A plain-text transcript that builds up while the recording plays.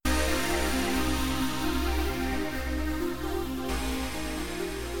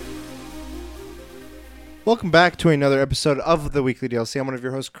Welcome back to another episode of the Weekly DLC. I'm one of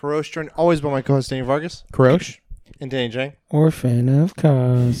your hosts, Karosh, joined always by my co-host, Danny Vargas. Karosh. And Danny Jang. Orphan of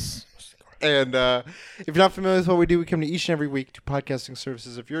Cause. And if you're not familiar with what we do, we come to each and every week to podcasting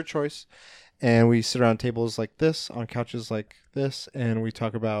services of your choice. And we sit around tables like this, on couches like this, and we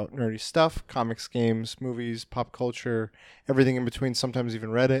talk about nerdy stuff, comics, games, movies, pop culture, everything in between, sometimes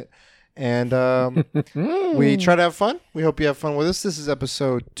even Reddit. And we try to have fun. We hope you have fun with us. This is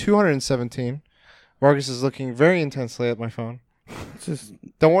episode 217. Vargas is looking very intensely at my phone.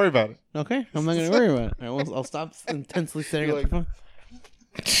 Don't worry about it. Okay, I'm not going to worry about it. I'll stop intensely staring at the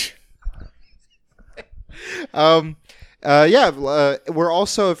phone. We're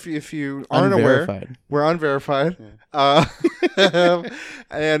also, if you aren't aware, we're unverified. Yeah.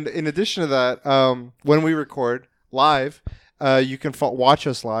 And in addition to that, when we record live, you can watch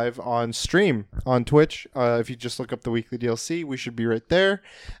us live on stream on Twitch. If you just look up the Weekly DLC, we should be right there.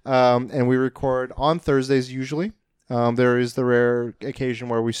 And we record on Thursdays usually. There is the rare occasion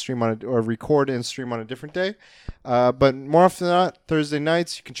where we stream on or record and stream on a different day. But more often than not, Thursday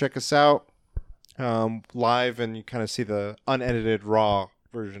nights, you can check us out live, and you kind of see the unedited, raw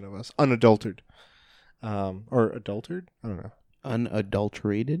version of us, unadulterated. Or adulterated? I don't know.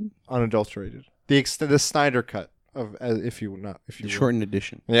 Unadulterated? Unadulterated. The Snyder cut. If you shortened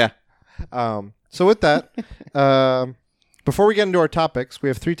edition. Yeah. So with that, before we get into our topics, we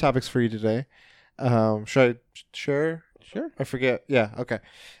have 3 topics for you today. Should I share? Sure. I forget. Yeah. Okay.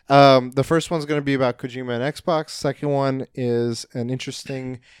 The first one's going to be about Kojima and Xbox. Second one is an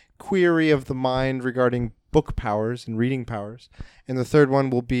interesting query of the mind regarding book powers and reading powers, and the third one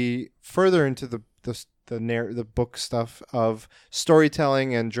will be further into the book stuff of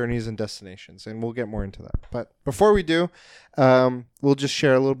storytelling and journeys and destinations, and we'll get more into that. But before we do, we'll just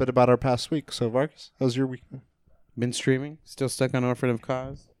share a little bit about our past week. So, Vargas, how's your week? Been streaming, still stuck on Orphan of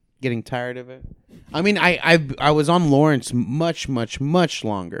Cause, getting tired of it. I mean, I was on Lawrence much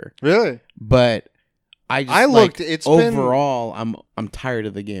longer. Really? But I looked. It's overall, I'm tired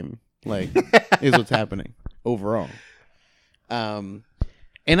of the game. Like, is what's happening overall. And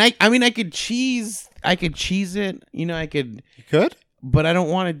I mean, I could cheese it. You know, You could? But I don't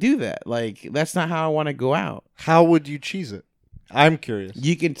want to do that. Like, that's not how I want to go out. How would you cheese it? I'm curious.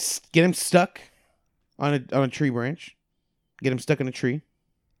 You could get him stuck on a tree branch. Get him stuck in a tree.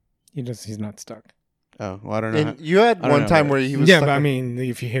 He's not stuck. Oh, well, I don't know. You had one time where he was stuck. Yeah, but I mean,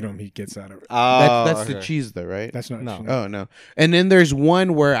 if you hit him, he gets out of it. That's the cheese, though, right? That's not. No. Oh, no. And then there's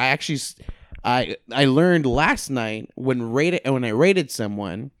one where I learned last night when I rated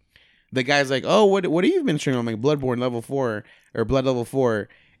someone, the guy's like, "Oh, what have you been streaming?" I'm like, "Bloodborne level 4 or Blood level 4,"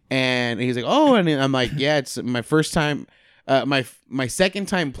 and he's like, "Oh," and I'm like, "Yeah, it's my first time, my second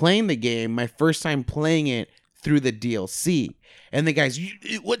time playing the game, my first time playing it through the DLC." And the guy's,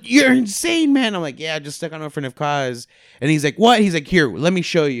 "You're insane, man!" I'm like, "Yeah, I just stuck on Orphan of Cause," and he's like, "What?" He's like, "Here, let me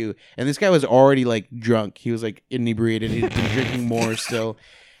show you." And this guy was already like drunk. He was like inebriated. He'd been drinking more still.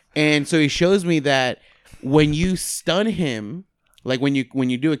 And so he shows me that when you stun him, like when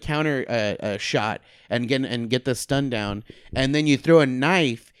you do a counter shot and get the stun down, and then you throw a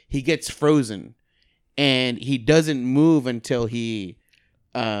knife, he gets frozen, and he doesn't move until he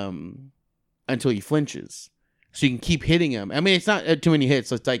flinches. So you can keep hitting him. I mean, it's not too many hits.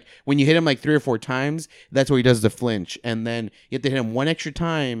 So it's like when you hit him like 3 or 4 times, that's where he does the flinch. And then you have to hit him one extra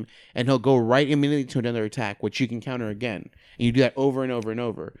time, and he'll go right immediately to another attack, which you can counter again. And you do that over and over and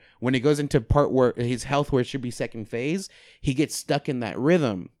over. When it goes into part where his health, where it should be second phase, he gets stuck in that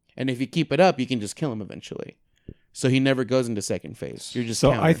rhythm. And if you keep it up, you can just kill him eventually. So he never goes into second phase. You're just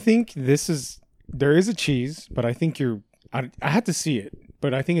countering. I think there is a cheese, but I think I had to see it,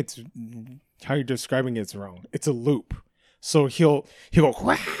 but I think it's how you're describing it's wrong. It's a loop. So he'll go,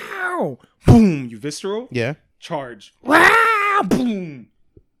 wow, boom, you visceral, yeah, charge, wow, boom,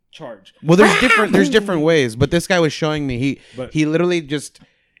 charge. Well, there's different ways, but this guy was showing me he literally just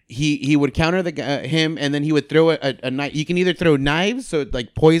he would counter him, and then he would throw a knife. You can either throw knives, so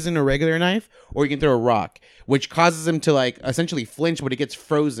like poison or regular knife, or you can throw a rock, which causes him to like essentially flinch, but it gets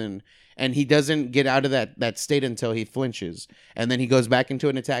frozen. And he doesn't get out of that state until he flinches. And then he goes back into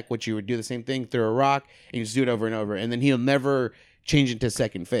an attack, which you would do the same thing, throw a rock, and you just do it over and over. And then he'll never change into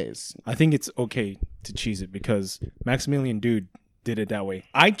second phase. I think it's okay to cheese it because Maximilian Dude did it that way.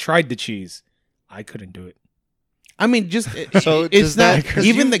 I tried the cheese. I couldn't do it. I mean, just so it's not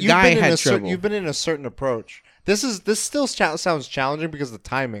even the guy had trouble. You've been in a certain approach. This still sounds challenging because of the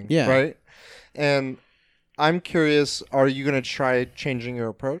timing, yeah, right? And I'm curious, are you going to try changing your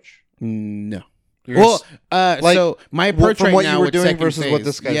approach? No. So my approach from right what now you were with doing second versus phase, what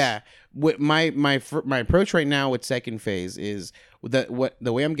this guy's... Yeah. what my approach right now with second phase is the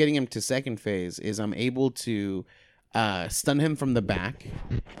way I'm getting him to second phase is I'm able to stun him from the back,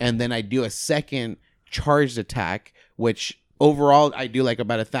 and then I do a second charged attack, which overall I do like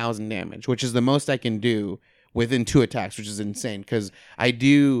about 1,000 damage, which is the most I can do within 2 attacks, which is insane because I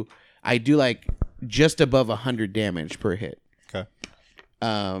do like just above 100 damage per hit. Okay.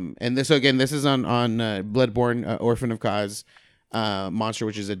 And this is on Bloodborne Orphan of Kaz monster,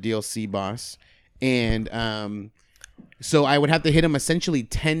 which is a DLC boss, and so I would have to hit him essentially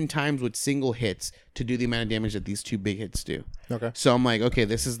 10 times with single hits to do the amount of damage that these 2 big hits do. Okay. So I'm like, okay,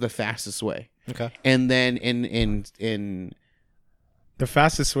 this is the fastest way. Okay. And then in The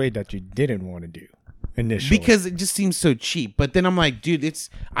fastest way that you didn't want to do initially. because it just seems so cheap. But then I'm like, dude,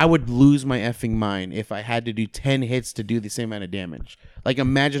 I would lose my effing mind if I had to do 10 hits to do the same amount of damage. Like,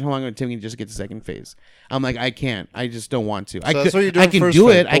 imagine how long it would take me to just get to second phase. I'm like, I can't. I just don't want to. that's what you're doing I can first do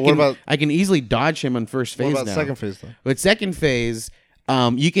phase, it. but I can easily dodge him on first phase. What about now. second phase though? But second phase,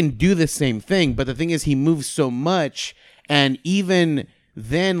 you can do the same thing. But the thing is, he moves so much, and even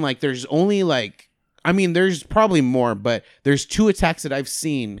then, like, there's only like, I mean, there's probably more, but there's 2 attacks that I've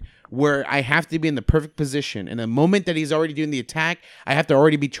seen where I have to be in the perfect position. And the moment that he's already doing the attack, I have to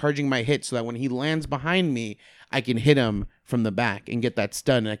already be charging my hit so that when he lands behind me, I can hit him from the back and get that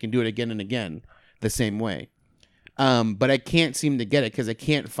stun. And I can do it again and again the same way. But I can't seem to get it because I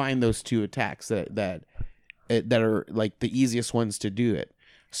can't find those 2 attacks that are like the easiest ones to do it.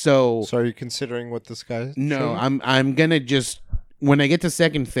 So are you considering what this guy is? no, showing? I'm gonna just, when I get to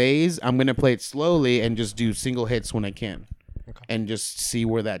second phase, I'm gonna play it slowly and just do single hits when I can. Okay. And just see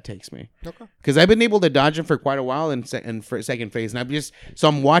where that takes me. Okay. Because I've been able to dodge him for quite a while in for second phase, and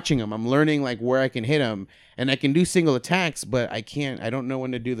I'm watching him. I'm learning like where I can hit him, and I can do single attacks, but I can't. I don't know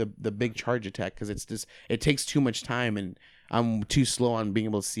when to do the big charge attack because it takes too much time, and I'm too slow on being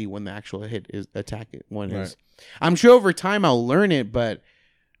able to see when the actual attack one is. I'm sure over time I'll learn it, but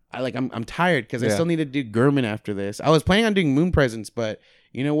I'm tired because I still need to do Gurman after this. I was planning on doing Moon Presence, but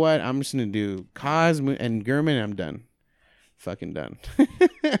you know what? I'm just gonna do Kaz and Gurman, and I'm done. Fucking done.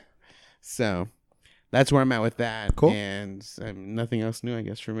 So that's where I'm at with that. Cool. And nothing else new, I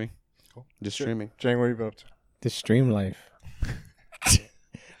guess, for me. Cool. Just streaming. Jang, what have you been up to? The stream life.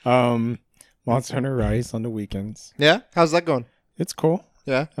 Monster Hunter Rise on the weekends. Yeah? How's that going? It's cool.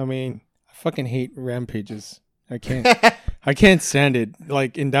 Yeah? I mean, I fucking hate rampages. I can't stand it.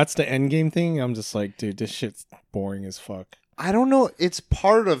 Like, and that's the end game thing. I'm just like, dude, this shit's boring as fuck. I don't know. It's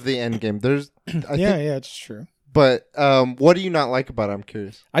part of the end game. There's yeah, it's true. But what do you not like about it? I'm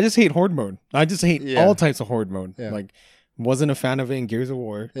curious. I just hate horde mode. I just hate all types of horde mode. Yeah. Like, wasn't a fan of it in Gears of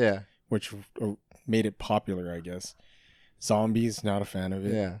War. Yeah. Which made it popular, I guess. Zombies, not a fan of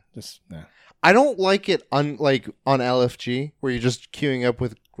it. Yeah. Just, nah. I don't like it on LFG where you're just queuing up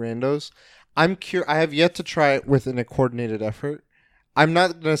with randos. I have yet to try it within a coordinated effort. I'm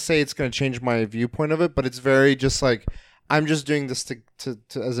not going to say it's going to change my viewpoint of it, but it's very just like, I'm just doing this to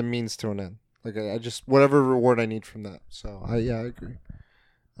as a means to an end. Like I just whatever reward I need from that. So I agree.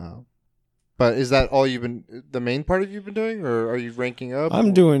 But is that all the main part of you've been doing, or are you ranking up?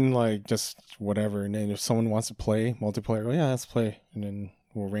 I'm doing like just whatever, and then if someone wants to play multiplayer, well, yeah, let's play, and then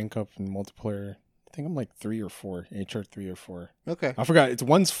we'll rank up in multiplayer. I think I'm like 3 or 4, HR 3 or 4. Okay, I forgot.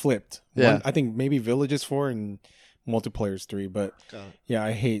 One's flipped. Yeah, I think maybe Village is 4 and multiplayer's 3. But yeah,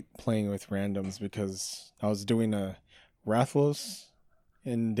 I hate playing with randoms because I was doing a Rathlos.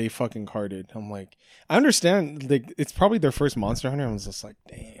 And they fucking carded. I'm like, I understand. Like, it's probably their first Monster Hunter. I was just like,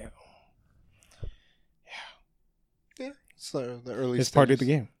 damn. Yeah. It's the early. It's stages. part of the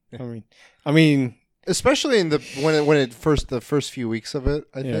game. Yeah. I mean, especially in the first few weeks of it.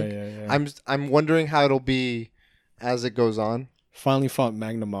 I think. Yeah. I'm wondering how it'll be as it goes on. Finally fought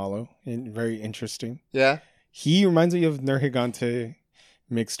Magnamalo. And very interesting. Yeah. He reminds me of Nergigante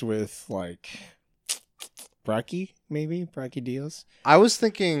mixed with like Brachy, maybe Brachydios. I was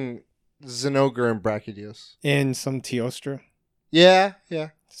thinking Zinogre and Brachydios. And some Teostra. Yeah.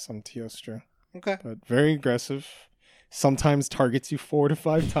 Some Teostra. Okay. But very aggressive. Sometimes targets you 4 to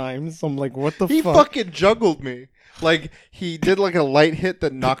 5 times. I'm like, what the fuck? He fucking juggled me. Like, he did like a light hit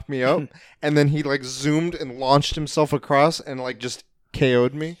that knocked me out, and then he like zoomed and launched himself across and like just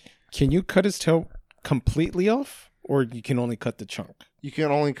KO'd me. Can you cut his tail completely off? Or you can only cut the chunk? You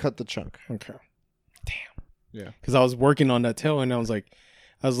can only cut the chunk. Okay. Damn. Yeah. Because I was working on that tail and I was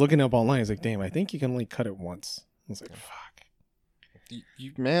looking up online. I was like, damn, I think you can only cut it once. I was like, fuck.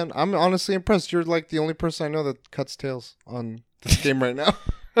 Man, I'm honestly impressed. You're like the only person I know that cuts tails on this game right now.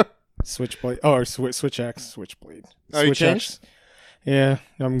 Switchblade. Oh, or Switch Axe. Switchblade. Oh, you changed? Yeah.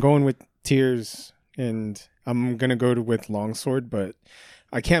 I'm going with Tears and I'm going to go with Longsword, but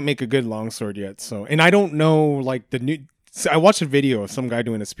I can't make a good longsword yet. So, and I don't know like the new. So I watched a video of some guy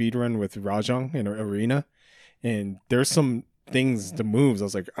doing a speed run with Rajang in an arena, and there's some things, the moves. I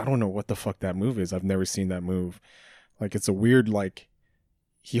was like, I don't know what the fuck that move is. I've never seen that move. Like it's a weird like.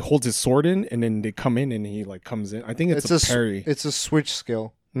 He holds his sword in, and then they come in, and he like comes in. I think it's a parry. It's a switch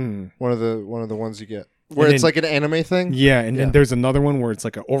skill. Mm. One of the ones you get where it's like an anime thing. Yeah, and then there's another one where it's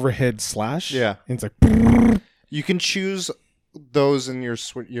like an overhead slash. Yeah, and it's like you can choose those in your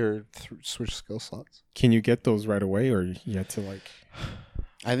switch skill slots. Can you get those right away, or you have to like?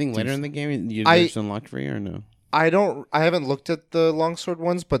 I think later in the game, it's unlocked for you, or no? I haven't looked at the longsword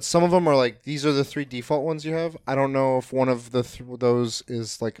ones, but some of them are like, these are the 3 default ones you have. I don't know if one of those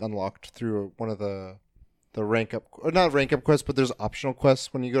is like unlocked through one of the rank up, or not rank up quests, but there's optional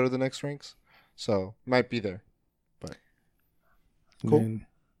quests when you go to the next ranks. So might be there, but cool. Man,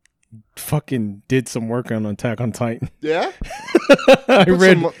 fucking did some work on Attack on Titan. Yeah, I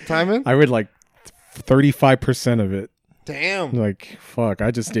read some time in. I read like 35% of it. Damn. Like, fuck,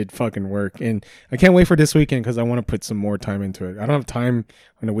 I just did fucking work. And I can't wait for this weekend because I want to put some more time into it. I don't have time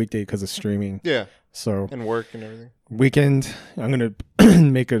on a weekday because of streaming. Yeah. So. And work and everything. Weekend, I'm going to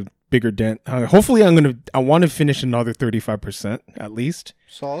make a bigger dent. Hopefully, I want to finish another 35% at least.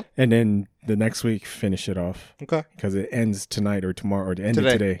 Solid. And then the next week, finish it off. Okay. Because it ends tonight or tomorrow, or it ended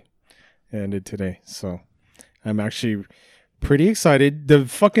today. It ended today. So I'm actually pretty excited. The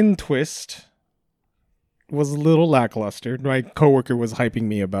fucking twist was a little lackluster. My coworker was hyping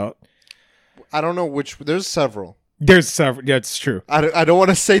me about. I don't know which. There's several. There's several. Yeah, it's true. I don't want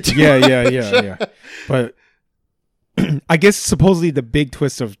to say too much. Yeah. But I guess supposedly the big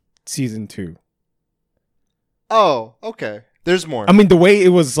twist of season 2. Oh, okay. There's more. I mean, the way it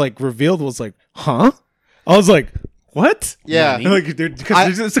was like revealed was like, huh? I was like, what? Yeah. Like,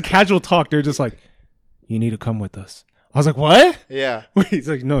 because it's a casual talk. They're just like, you need to come with us. I was like, what? Yeah. He's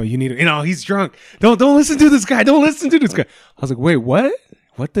like, no, you need to, he's drunk. Don't listen to this guy. Don't listen to this guy. I was like, wait, what?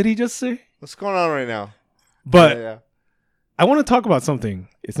 What did he just say? What's going on right now? But I want to talk about something.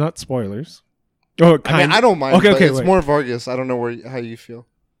 It's not spoilers. Oh, I don't mind. Okay, it's more Vargas. I don't know how you feel.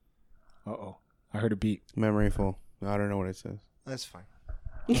 Uh-oh. I heard a beat. Memory full. I don't know what it says. That's fine.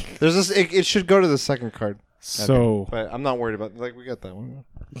 There's this. It should go to the second card. So, but I'm not worried about. Like, we got that one.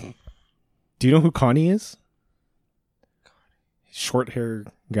 Do you know who Connie is? Short hair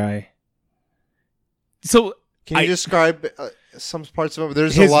guy. So can you describe some parts of him?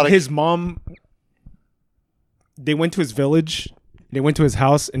 There's a lot of his mom. They went to his village. They went to his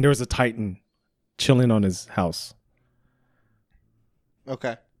house, and there was a Titan chilling on his house.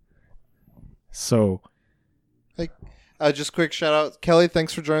 Okay. So, like, just quick shout out, Kelly.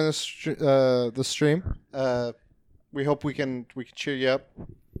 Thanks for joining the stream. We hope we can cheer you up.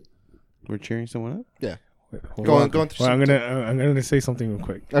 We're cheering someone up. Yeah. Going through. Well, I'm gonna say something real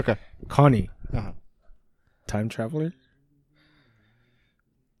quick. Okay. Connie, time traveler.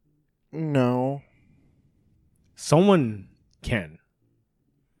 No. Someone can.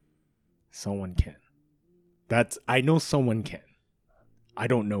 I know someone can. I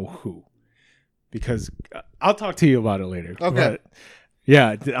don't know who, because I'll talk to you about it later. Okay. But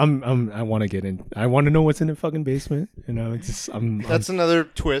yeah, I want to get in. I want to know what's in the fucking basement. That's another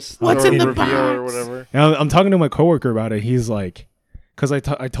twist. What's in the reveal box? Or whatever. Now, I'm talking to my coworker about it. He's like, because I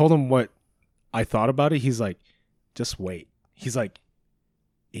told him what I thought about it. He's like, just wait. He's like,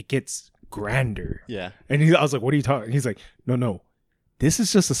 it gets grander. Yeah. And I was like, what are you talking? He's like, no, this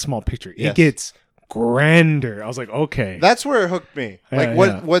is just a small picture. Yes. It gets grander. I was like, okay. That's where it hooked me. Yeah,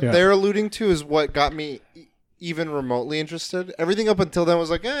 like what they're alluding to is what got me even remotely interested. Everything up until then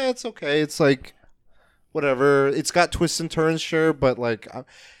was like, it's okay. It's like, whatever. It's got twists and turns, sure, but like,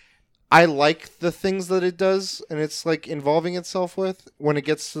 I like the things that it does, and it's like involving itself with when it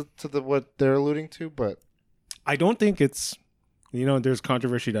gets to the what they're alluding to. But I don't think it's, there's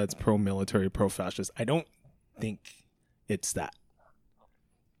controversy that's pro-military, pro-fascist. I don't think it's that.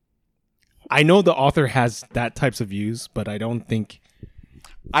 I know the author has that types of views, but I don't think.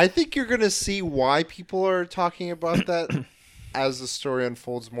 I think you're going to see why people are talking about that as the story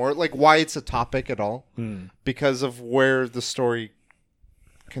unfolds more. Like, why it's a topic at all. Because of where the story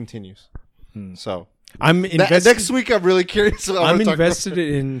continues. So, I'm invested. Next week, I'm really curious. I'm invested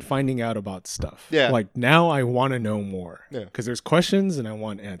in finding out about stuff. Yeah. Like, now I want to know more. Yeah. Because there's questions and I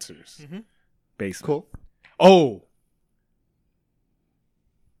want answers. Basically. Cool. Oh.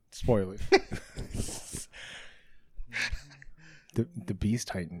 Spoiler. The Beast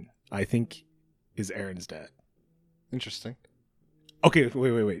Titan, I think, is Aaron's dad. Interesting. Okay,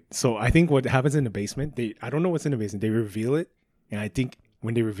 wait. So I think what happens in the basement, I don't know what's in the basement. They reveal it, and I think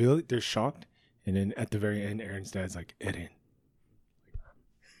when they reveal it, they're shocked. And then at the very end, Aaron's dad's like, Eren.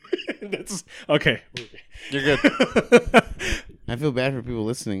 That's okay. You're good. I feel bad for people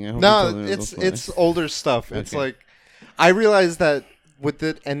listening. I hope No, it's older stuff. It's Okay. like I realized that with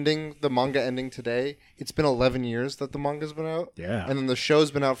it ending, the manga ending today, it's been 11 years that the manga's been out. Yeah. And then the show's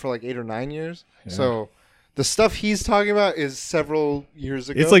been out for like 8 or 9 years. Yeah. So the stuff he's talking about is several years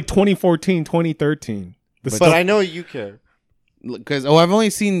ago. It's like 2014, 2013. But I know you care. because I've only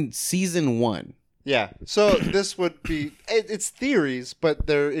seen season 1. Yeah. So this would be it's theories, but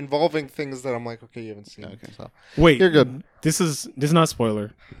they're involving things that I'm like, okay, you haven't seen. Okay. So Wait, you're good. This is not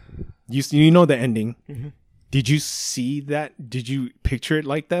spoiler. You know the ending. Mm-hmm. Did you see that? Did you picture it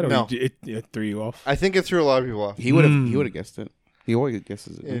like that, or No. it threw you off? I think it threw a lot of people off. He would have guessed it. He always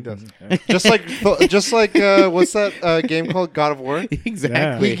guesses it. Yeah, he does. Okay. just like what's that game called? God of War.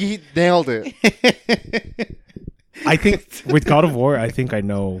 Exactly. He nailed it. I think with God of War, I think I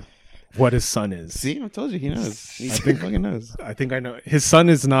know what his son is. See, I told you he knows. He I think- fucking knows. I think I know his son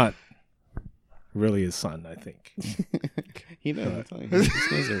is not really his son. I think. He knows. I'm telling you. He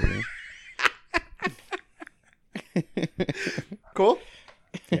just knows everything. Cool.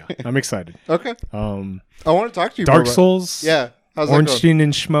 Yeah, I'm excited. Okay. I want to talk to you. more Dark about- Souls. Yeah. How's that going? Ornstein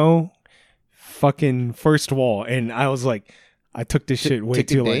and Schmo, fucking first wall, and I was like, I took this shit way Took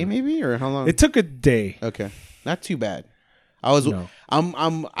too a day, long. maybe, or how long? It took a day. Okay, not too bad. I was. No.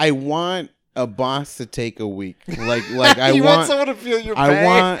 I want a boss to take a week. Like I you want. someone to feel your I pain.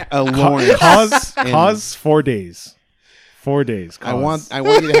 want a Lawrence. Cause 4 days. 4 days. I Cause.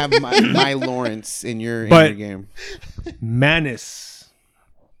 want you to have my Lawrence in your But- game. Manus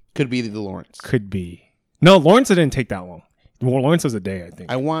Could be the Lawrence. could be. No, Lawrence didn't take that long. Well, Lawrence was a day, I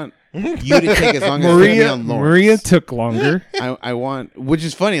think. I want you to take as long as you Maria on Lawrence. Maria took longer. I want, which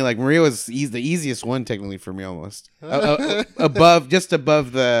is funny. Like Maria was the easiest one technically for me, almost above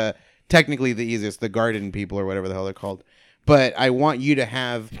the technically the easiest, the garden people or whatever the hell they're called. But I want you to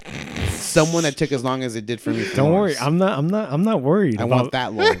have someone that took as long as it did for me. for Don't worry, Lawrence. I'm not worried. I about, want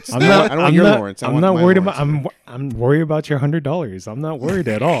that Lawrence. I'm not. I don't want I'm your not, Lawrence. I I'm want not my worried Lawrence. about. I'm worried about your $100. I'm not worried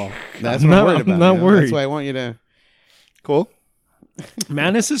at all. That's I'm what not- I'm worried about. I'm not you know? worried. That's why I want you to. Cool.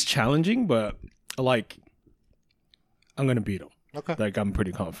 Manus is challenging, but like, I'm gonna beat him. Okay. Like, I'm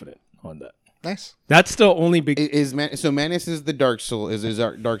pretty confident on that. Nice. That's the only big. So Manus is the Dark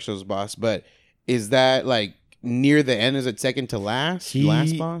Souls boss, but is that like near the end? Is it second to last? He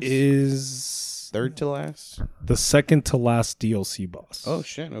Last boss? is Third to last? the second to last DLC boss. Oh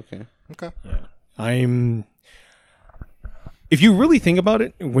shit! Okay. Okay. Yeah. If you really think about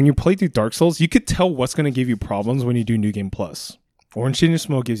it, when you play through Dark Souls, you could tell what's going to give you problems when you do New Game Plus. Orange and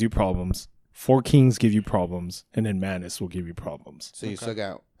Smoke gives you problems. Four Kings give you problems, and then Manus will give you problems. So you still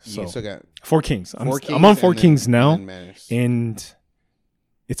got. So- You still got Four Kings. I'm 4 Kings. on Four and then- Kings now, and then Manus. and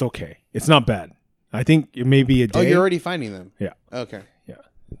it's okay. It's not bad. I think it may be a day. Oh, you're already finding them. Yeah. Okay.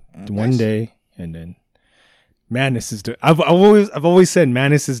 One day, and then Manus is the. I've always said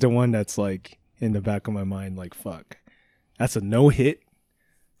Manus is the one that's like in the back of my mind. Like, fuck, that's a no hit,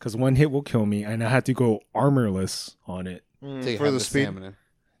 because one hit will kill me, and I have to go armorless on it So you For have the speed. stamina.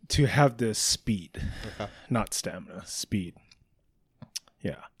 to have the speed, Okay. not stamina, speed.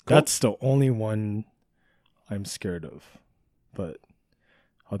 Yeah, Cool. that's the only one I'm scared of. But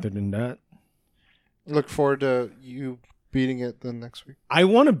other than that, Look forward to you beating it then next week. I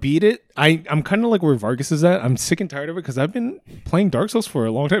want to beat it. I'm kind of like where Vargas is at. I'm sick and tired of it because I've been playing Dark Souls for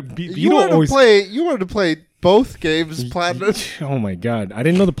a long time. You wanted to play both games platinum. Oh my god! I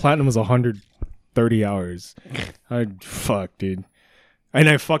didn't know the platinum was 130 hours. Fuck, dude. And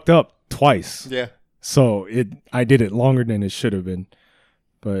I fucked up twice. Yeah. So I did it longer than it should have been.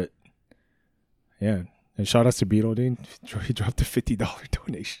 But yeah. And shout outs to Beetle, dude. He dropped a $50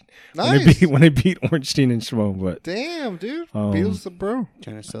 donation Nice. when I beat Ornstein and Schmo. But Damn, dude. Um, Beatles the bro.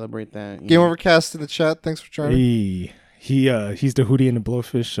 Trying to celebrate that. Game Overcast in the chat. Thanks for joining. he's the Hootie and the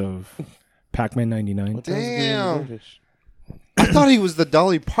Blowfish of Pac-Man 99. What the hell's Damn. Game Blowfish? I thought he was the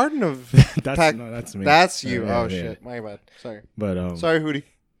Dolly Parton of Pac. That's me. That's you. Yeah, Oh yeah. shit. My bad. Sorry. But Sorry, Hootie.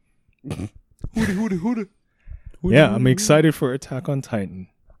 Hootie. yeah, I'm excited for Attack on Titan.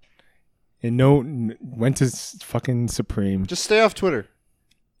 And went to fucking Supreme. Just stay off Twitter.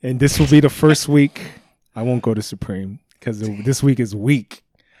 And this will be the first week I won't go to Supreme because this week is weak.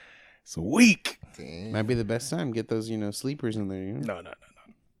 It's a week. Might be the best time. Get those, sleepers in there. You know? No.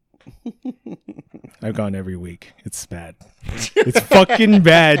 I've gone every week. It's bad. It's fucking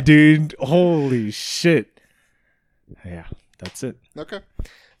bad, dude. Holy shit. Yeah, that's it. Okay.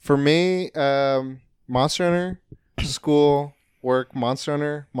 For me, Monster Hunter, school, work, Monster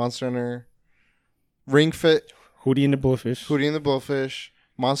Hunter, Ring Fit, Hootie and the Blowfish. Hootie and the Blowfish,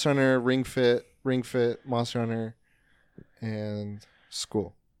 Monster Hunter, Ring Fit, Monster Hunter, and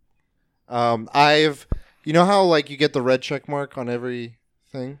school. You know how like you get the red check mark on every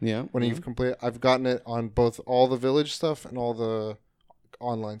thing Yeah. when you've completed. I've gotten it on both all the village stuff and all the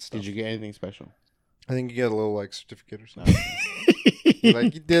online stuff. Did you get anything special? I think you get a little like certificate or something. You're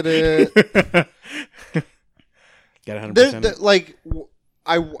like, you did it. Got 100%. Like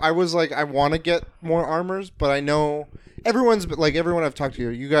I was like, I want to get more armors, but I know everyone I've talked to,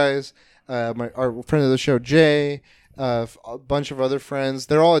 you guys, our friend of the show Jay, a bunch of other friends,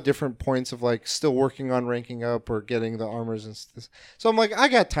 they're all at different points of like still working on ranking up or getting the armors and stuff. So I'm like, I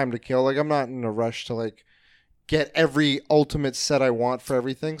got time to kill. Like I'm not in a rush to like get every ultimate set I want for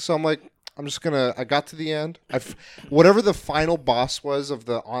everything. So I'm like, I got to the end. Whatever the final boss was of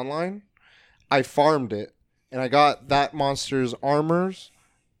the online, I farmed it. And I got that monster's armors,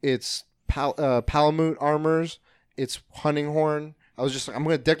 its Palamute armors, its hunting horn. I was just like, I'm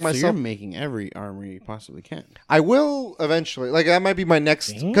going to deck myself. So you're making every armor you possibly can. I will eventually. Like, that might be my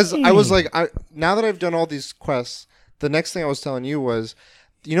next. Because I was like, now that I've done all these quests, the next thing I was telling you was,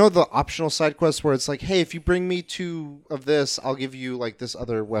 you know the optional side quests where it's like, hey, if you bring me 2 of this, I'll give you like this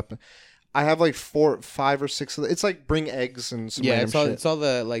other weapon. I have like 4, 5, or 6 of it's like bring eggs and some random shit. It's all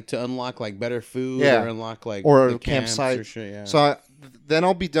the like to unlock like better food or unlock like or the a campsite or shit, yeah. So then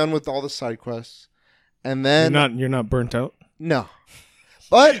I'll be done with all the side quests, and then you're not burnt out. No,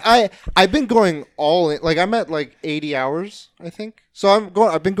 but I've been going all in. Like I'm at like 80 hours, I think. So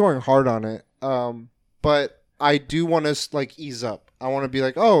I've been going hard on it. But I do want to like ease up. I want to be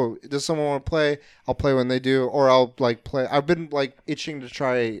like, oh, does someone want to play? I'll play when they do, or I'll like play. I've been like itching to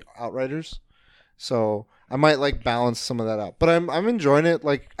try Outriders, so I might like balance some of that out. But I'm enjoying it.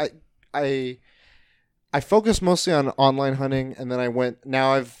 Like I focus mostly on online hunting, and then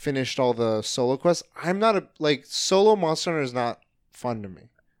now I've finished all the solo quests. I'm not solo Monster Hunter is not fun to me.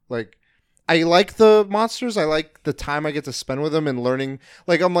 Like I like the monsters. I like the time I get to spend with them and learning.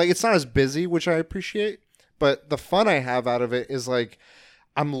 Like I'm like it's not as busy, which I appreciate. But the fun I have out of it is like,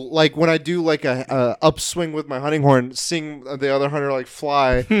 I'm like when I do like a upswing with my hunting horn, seeing the other hunter like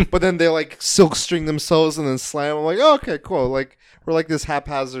fly, but then they like silk string themselves and then slam. I'm like, oh, okay, cool. Like we're like this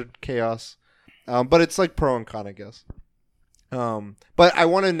haphazard chaos, but it's like pro and con, I guess. But I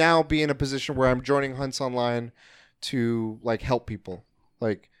want to now be in a position where I'm joining hunts online to like help people.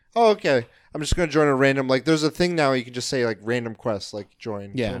 Like, oh, okay, I'm just gonna join a random. Like, there's a thing now you can just say like random quests, like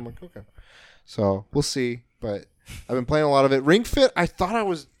join. Yeah. So I'm like, okay. So we'll see. But I've been playing a lot of it. Ring Fit, I thought I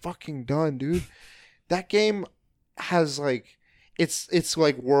was fucking done, dude. That game has like it's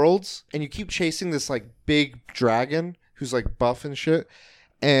like worlds, and you keep chasing this like big dragon who's like buff and shit.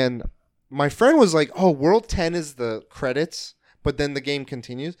 And my friend was like, "Oh, World 10 is the credits, but then the game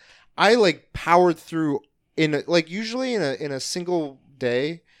continues." I like powered through usually in a single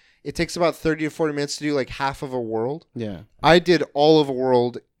day, it takes about 30 to 40 minutes to do like half of a world. Yeah. I did all of a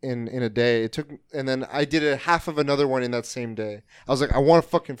world in a day. And then I did a half of another one in that same day. I was like, I want to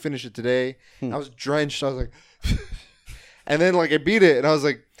fucking finish it today. I was drenched. I was like, and then like I beat it, and I was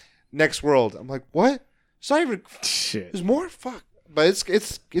like, next world. I'm like, what? It's not even. Shit. There's more. Fuck. But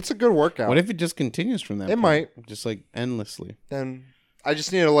it's a good workout. What if it just continues from that? It point? might. Just like endlessly. Then I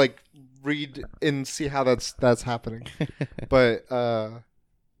just need to like read and see how that's happening. But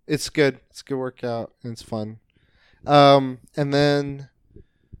it's good. It's a good workout and it's fun. And then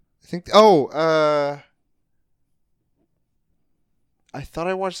I think I thought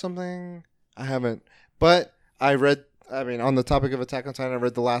I watched something. I haven't. But I read, on the topic of Attack on Titan, I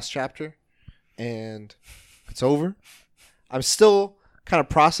read the last chapter and it's over. I'm still kind of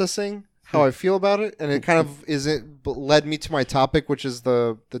processing how I feel about it, and it kind of led me to my topic, which is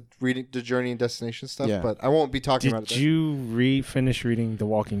the reading, the journey and destination stuff. Yeah. But I won't be talking about it. Did you finish reading The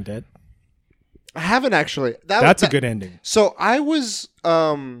Walking Dead? I haven't actually. That's a good ending. So I was,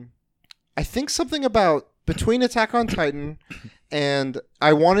 I think something about between Attack on Titan and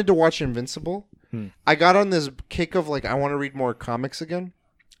I wanted to watch Invincible. I got on this kick of like I want to read more comics again.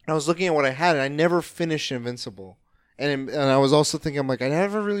 I was looking at what I had, and I never finished Invincible. And I was also thinking, I'm like, I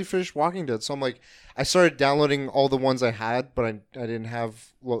never really finished Walking Dead. So I'm like, I started downloading all the ones I had, but I didn't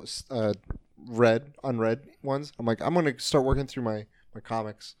have unread ones. I'm like, I'm going to start working through my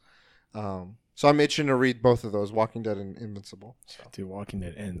comics. So I'm itching to read both of those, Walking Dead and Invincible. So. Dude, Walking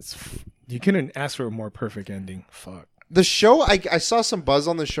Dead ends. You couldn't ask for a more perfect ending. Fuck. The show, I saw some buzz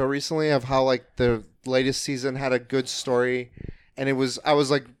on the show recently of how like the latest season had a good story. And I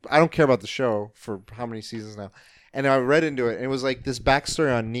was like, I don't care about the show for how many seasons now. And I read into it, and it was like this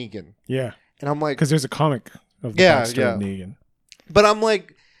backstory on Negan. Yeah. And I'm like... Because there's a comic of the backstory of Negan. But I'm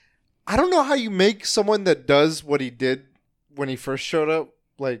like, I don't know how you make someone that does what he did when he first showed up,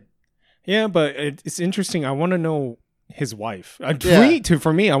 like... Yeah, but it's interesting. I want to know his wife. Yeah.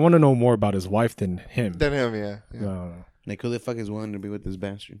 For me, I want to know more about his wife than him. Yeah. Like, who the fuck is willing to be with this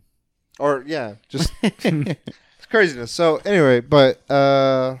bastard? Or just it's craziness. So anyway, but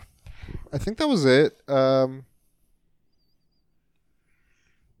I think that was it.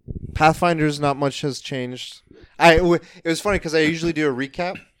 Pathfinder's not much has changed. It was funny because I usually do a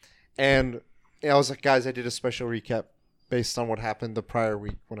recap, and I was like, guys, I did a special recap based on what happened the prior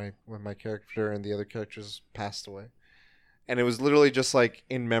week when my character and the other characters passed away, and it was literally just like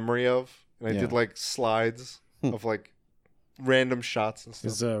in memory of, and I did like slides of like random shots and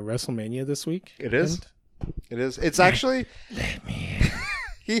stuff. Is WrestleMania this week? It is. It is. It's actually.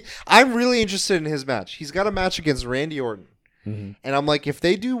 I'm really interested in his match. He's got a match against Randy Orton. Mm-hmm. And I'm like, if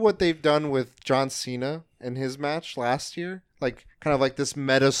they do what they've done with John Cena in his match last year, like kind of like this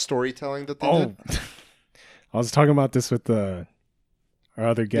meta storytelling that they did. I was talking about this with our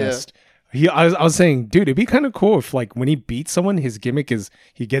other guest. Yeah. I was saying, dude, it'd be kind of cool if like when he beats someone, his gimmick is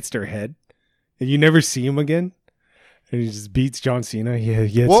he gets their head and you never see him again. And he just beats John Cena. He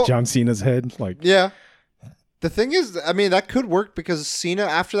gets John Cena's head. Like, yeah. The thing is, I mean, that could work because Cena,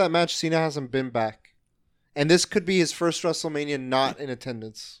 after that match, Cena hasn't been back. And this could be his first WrestleMania not in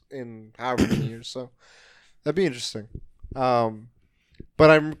attendance in however many years. So that'd be interesting. But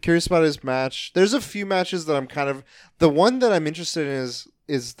I'm curious about his match. There's a few matches that I'm kind of... The one that I'm interested in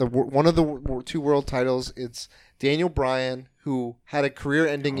is one of the 2 world titles. It's Daniel Bryan, who had a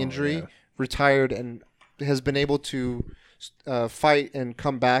career-ending injury, retired, and has been able to fight and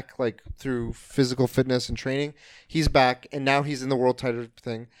come back like through physical fitness and training. He's back, and now he's in the world title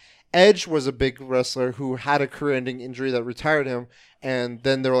thing. Edge was a big wrestler who had a career-ending injury that retired him, and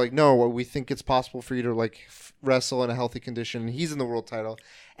then they were like, no, we think it's possible for you to like wrestle in a healthy condition, and he's in the world title.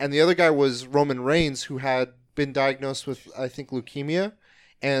 And the other guy was Roman Reigns, who had been diagnosed with, I think, leukemia,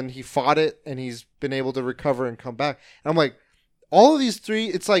 and he fought it, and he's been able to recover and come back. And I'm like, all of these 3,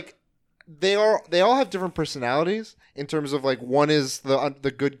 it's like they all have different personalities in terms of like one is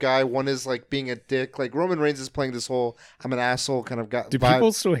the good guy, one is like being a dick. Like Roman Reigns is playing this whole I'm an asshole kind of guy. Do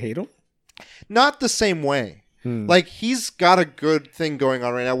people still hate him? Not the same way. Like he's got a good thing going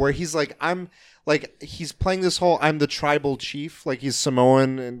on right now where he's like he's playing this whole I'm the tribal chief, like he's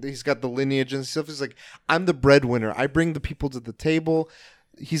Samoan and he's got the lineage and stuff. He's like, I'm the breadwinner. I bring the people to the table.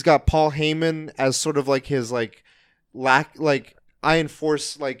 He's got Paul Heyman as sort of like his I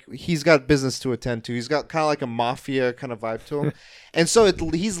enforce, like, he's got business to attend to. He's got kind of like a mafia kind of vibe to him. And so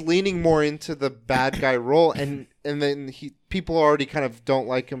he's leaning more into the bad guy role. And then people already kind of don't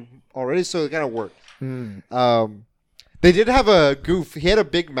like him already. So it kind of worked. They did have a goof. He had a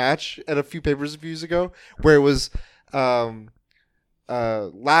big match at a few pay-per-views ago where it was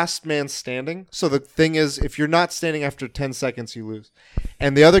last man standing. So the thing is, if you're not standing after 10 seconds, you lose.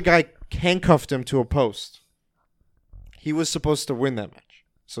 And the other guy handcuffed him to a post. He was supposed to win that match.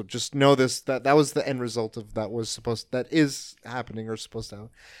 So just know this, that was the end result of that is happening or supposed to happen.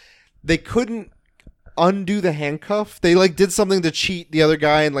 They couldn't undo the handcuff. They like did something to cheat the other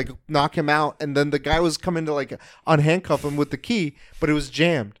guy and like knock him out. And then the guy was coming to like unhandcuff him with the key, but it was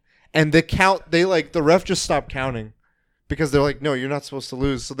jammed. And the ref just stopped counting because they're like, no, you're not supposed to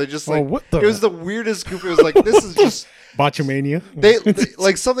lose. So they just like, it was the weirdest goof. It was like, this is just... Botchamania. They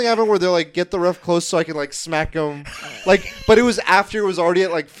like something happened where they're like, get the ref close so I can like smack him. Like, but it was after it was already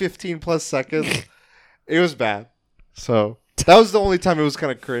at like 15 plus seconds. It was bad. So that was the only time it was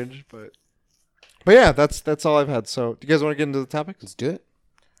kind of cringe. But yeah, that's all I've had. So do you guys want to get into the topic? Let's do it.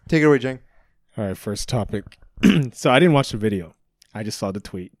 Take it away, Jang. All right, first topic. So I didn't watch the video. I just saw the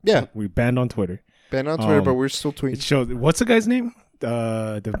tweet. Yeah. We banned on Twitter. Banned on Twitter, but we're still tweeting. It showed, what's the guy's name?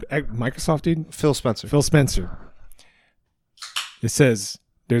 The Microsoft dude? Phil Spencer. Phil Spencer. It says,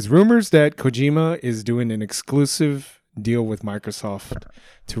 there's rumors that Kojima is doing an exclusive deal with Microsoft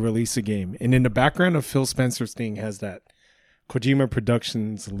to release a game. And in the background of Phil Spencer's thing has that Kojima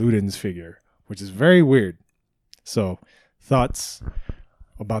Productions Ludens figure, which is very weird. So, thoughts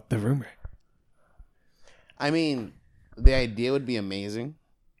about the rumor? I mean, the idea would be amazing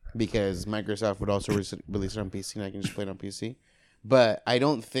because Microsoft would also release it on PC and I can just play it on PC. But I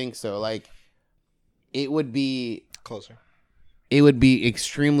don't think so. Like, it would be... Closer. It would be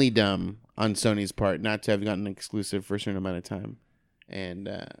extremely dumb on Sony's part not to have gotten an exclusive for a certain amount of time. And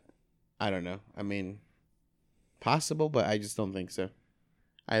I don't know. I mean, possible, but I just don't think so.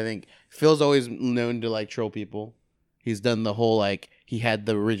 I think Phil's always known to like troll people. He's done the whole like he had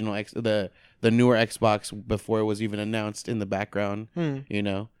the original the newer Xbox before it was even announced in the background, you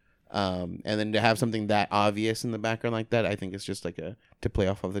know. And then to have something that obvious in the background like that, I think it's just like to play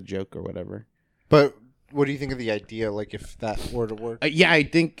off of the joke or whatever. But what do you think of the idea? Like if that were to work? Yeah, I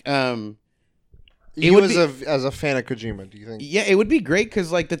think It would as a fan of Kojima, do you think? Yeah, it would be great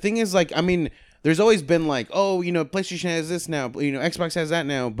because like the thing is like I mean, there's always been like PlayStation has this now, Xbox has that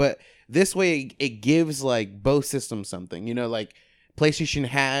now, but this way it gives like both systems something. Like PlayStation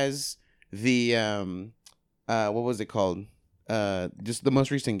has the what was it called? Just the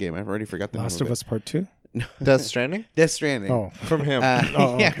most recent game. I've already forgot the name of it. Last of Us Part 2? Death Stranding? Death Stranding. Oh. From him.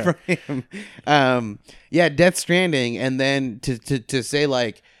 Yeah, okay. from him. Death Stranding, and then to say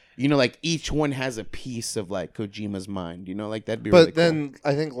like like each one has a piece of like Kojima's mind. Like that'd be. But really then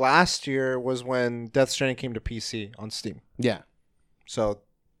cool. I think last year was when Death Stranding came to PC on Steam. Yeah. So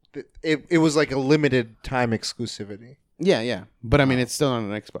it was like a limited time exclusivity. Yeah. But I mean, it's still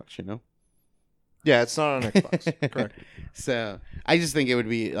on an Xbox. Yeah, it's not on Xbox. Correct. So I just think it would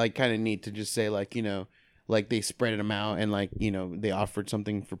be like kind of neat to just say like like they spread them out and like they offered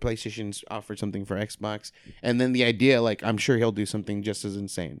something for PlayStation, offered something for Xbox, and then the idea like I'm sure he'll do something just as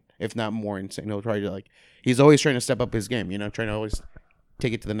insane, if not more insane. He'll try to he's always trying to step up his game, trying to always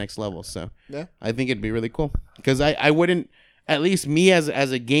take it to the next level. So yeah, I think it'd be really cool because I wouldn't, at least me as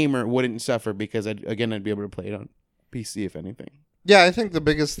a gamer wouldn't suffer because I'd be able to play it on PC if anything. Yeah, I think the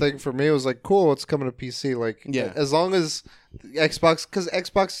biggest thing for me was like, cool, it's coming to PC. Like, yeah, as long as Xbox, because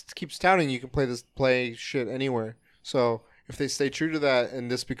Xbox keeps touting you can play shit anywhere. So if they stay true to that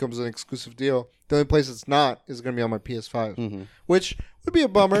and this becomes an exclusive deal, the only place it's not is going to be on my PS5, which would be a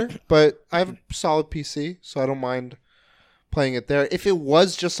bummer. But I have a solid PC, so I don't mind playing it there. If it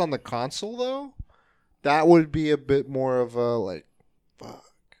was just on the console, though, that would be a bit more of a like, fuck.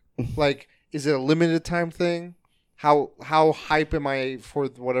 Like, is it a limited time thing? How hype am I for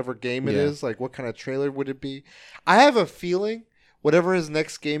whatever game it is? Like, what kind of trailer would it be? I have a feeling whatever his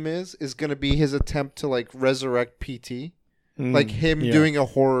next game is going to be his attempt to, like, resurrect PT. Like, him doing a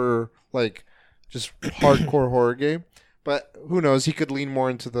horror, like, just hardcore horror game. But who knows? He could lean more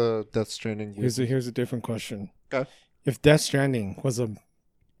into the Death Stranding. Here's a different question. Okay. If Death Stranding was a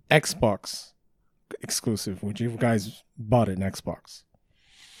Xbox exclusive, would you guys bought an Xbox?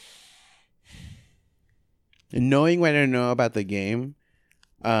 Knowing what I know about the game,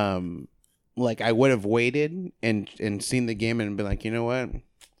 like I would have waited and seen the game and been like, you know what?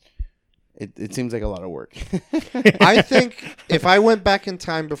 It seems like a lot of work. I think if I went back in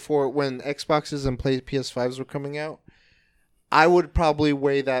time before when Xboxes and PS5s were coming out, I would probably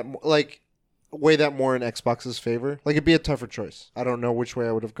weigh that more in Xbox's favor. Like, it'd be a tougher choice. I don't know which way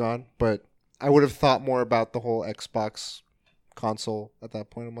I would have gone, but I would have thought more about the whole Xbox console at that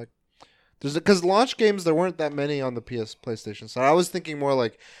point. I'm like, because launch games, there weren't that many on the PlayStation side. I was thinking more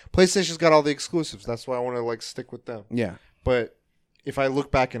like PlayStation's got all the exclusives. That's why I want to like stick with them. Yeah. But if I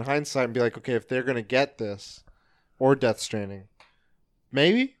look back in hindsight and be like, okay, if they're gonna get this or Death Stranding,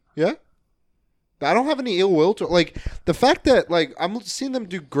 maybe, yeah. I don't have any ill will to like the fact that like I'm seeing them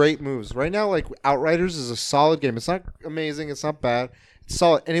do great moves right now. Like Outriders is a solid game. It's not amazing. It's not bad. It's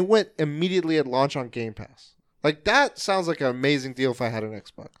solid, and it went immediately at launch on Game Pass. Like that sounds like an amazing deal if I had an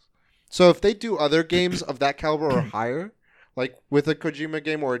Xbox. So if they do other games of that caliber or higher, like with a Kojima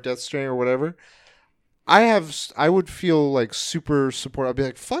game or a Death Stranding or whatever, I would feel like super support. I'd be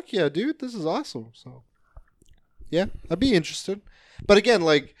like, fuck yeah, dude, this is awesome. So yeah, I'd be interested. But again,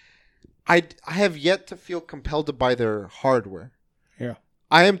 like I have yet to feel compelled to buy their hardware. Yeah.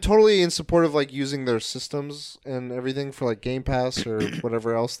 I am totally in support of like using their systems and everything for like Game Pass or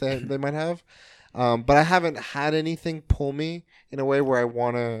whatever else they might have. But I haven't had anything pull me in a way where I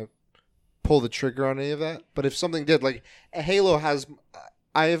want to pull the trigger on any of that. But if something did, like Halo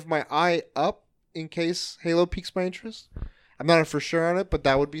I have my eye up in case Halo piques my interest. I'm not for sure on it, but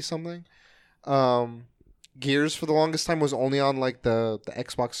that would be something. Gears for the longest time was only on like the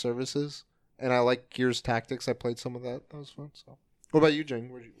Xbox services, and I like Gears Tactics. I played some of that. That was fun. So, what about you, Jing?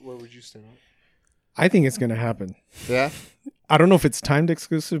 Where would you stand on? I think it's gonna happen. Yeah. I don't know if it's timed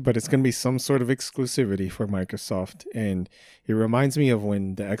exclusive, but it's going to be some sort of exclusivity for Microsoft. And it reminds me of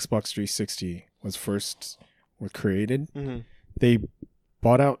when the Xbox 360 was created. Mm-hmm. They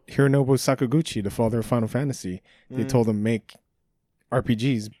bought out Hironobu Sakaguchi, the father of Final Fantasy. They told him make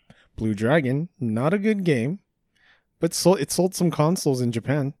RPGs. Blue Dragon, not a good game, but it sold some consoles in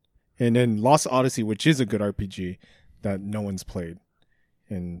Japan. And then Lost Odyssey, which is a good RPG that no one's played.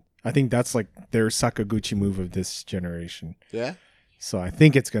 And I think that's like their Sakaguchi move of this generation. Yeah. So I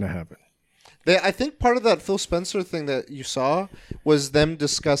think it's going to happen. I think part of that Phil Spencer thing that you saw was them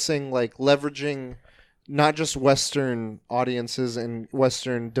discussing like leveraging not just Western audiences and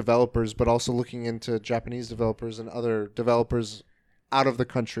Western developers, but also looking into Japanese developers and other developers out of the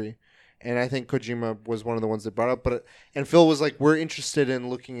country. And I think Kojima was one of the ones that brought up. And Phil was like, we're interested in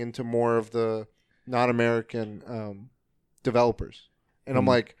looking into more of the non-American developers. And I'm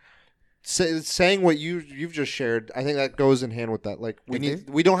like, saying what you've just shared, I think that goes in hand with that. Like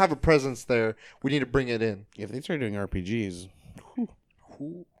we don't have a presence there. We need to bring it in. If they start doing RPGs,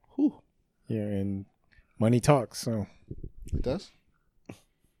 Yeah, and money talks. So it does.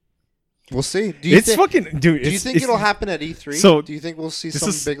 We'll see. Do you think it'll happen at E3? So do you think we'll see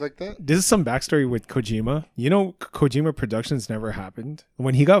something big like that? This is some backstory with Kojima. You know, Kojima Productions never happened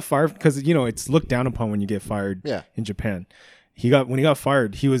when he got fired because it's looked down upon when you get fired. Yeah. In Japan, when he got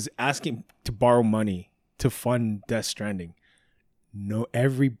fired, he was asking to borrow money to fund Death Stranding. No,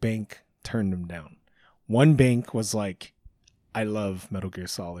 every bank turned him down. One bank was like, "I love Metal Gear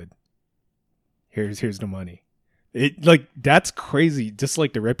Solid. Here's the money." It that's crazy. Just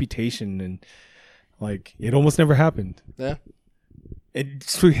like the reputation and it almost never happened. Yeah.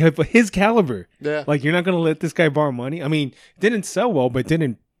 It's his caliber. Yeah. You're not gonna let this guy borrow money. I mean, it didn't sell well, but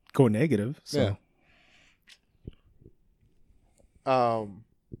didn't go negative. So. Yeah. I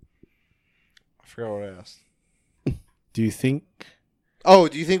forgot what I asked. Do you think? Oh,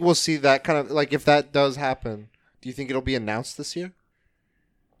 do you think we'll see that kind of if that does happen? Do you think it'll be announced this year?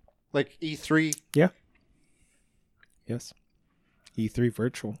 Like E3? Yeah. Yes. E3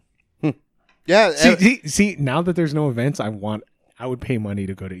 virtual. Yeah. See, now that there's no events, I would pay money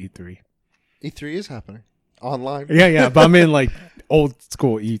to go to E3. E3 is happening online. Yeah, but I'm in old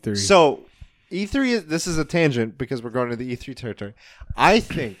school E3. So E3 this is a tangent because we're going to the E3 territory. I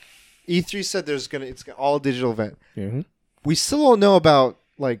think E3 said it's an all digital event. Mm-hmm. We still don't know about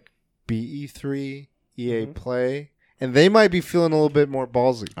BE3, EA Play, and they might be feeling a little bit more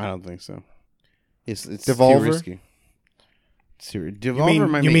ballsy. I don't think so. It's Devolver? too risky.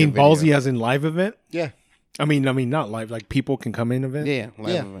 Devolver you mean ballsy as in live event? Yeah. I mean not live. People can come in event. Yeah,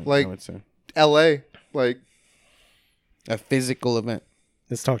 live event. I would say LA, a physical event.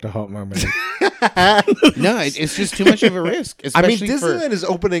 Let's talk to Hot Mama. No, it's just too much of a risk. I mean, Disneyland is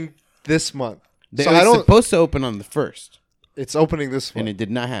opening this month. It was supposed to open on the 1st. It's opening this month, and it did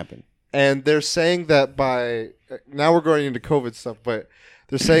not happen. And they're saying that now we're going into COVID stuff, but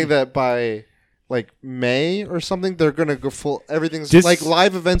they're saying that by May or something, they're gonna go full. Everything's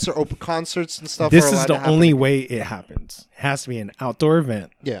live events are open, concerts and stuff. This is the only way it happens. It has to be an outdoor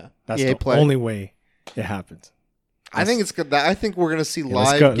event. Yeah, that's the only way it happens. I think it's good. I think we're gonna see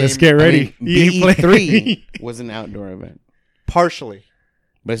live. Let's get ready. BE3 was an outdoor event, partially,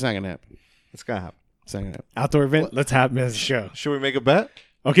 but it's not gonna happen. It's gonna happen. It's not gonna happen. Outdoor event. Let's have a show. Should we make a bet?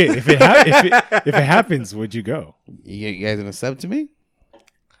 Okay, if it happens, would you go? You guys gonna sub to me?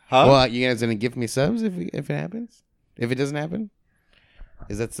 Huh? Well, you guys gonna give me subs if it happens? If it doesn't happen,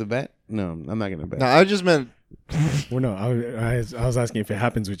 is that the bet? No, I'm not gonna bet. No, I just meant. Well, no, I was asking if it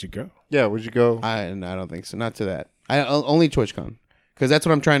happens, would you go? Yeah, would you go? I don't think so. Not to that. Only TwitchCon because that's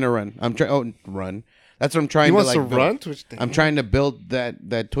what I'm trying to run. Run. That's what I'm trying to. He wants to build. run Twitch. I'm trying to build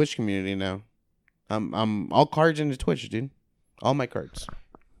that Twitch community now. I'm all cards into Twitch, dude. All my cards.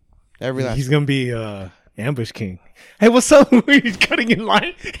 Every last. He's gonna be Ambush King. Hey, what's up? We're cutting in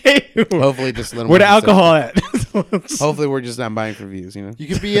line. Hey, hopefully just let him. Where the alcohol at? Hopefully we're just not buying for views. You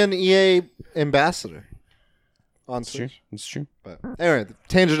could be an EA ambassador. On It's true. It's true. But anyway,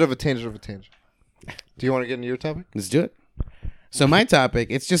 tangent of a tangent of a tangent. Do you want to get into your topic? Let's do it. So my topic,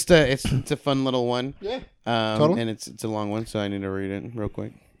 it's just it's a fun little one. Yeah. Totally. And it's a long one, so I need to read it real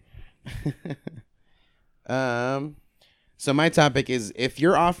quick. So my topic is: if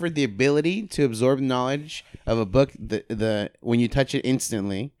you're offered the ability to absorb knowledge of a book, when you touch it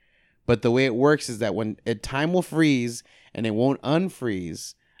instantly, but the way it works is that when time will freeze and it won't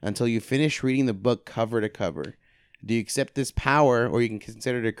unfreeze until you finish reading the book cover to cover. Do you accept this power, or you can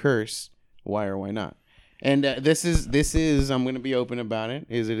consider it a curse? Why or why not? And this is I'm going to be open about it.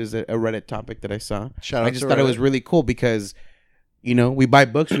 It is a Reddit topic that I saw. I just thought it was really cool because, we buy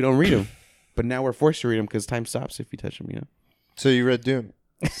books, we don't read them, but now we're forced to read them because time stops if you touch them. So you read Dune.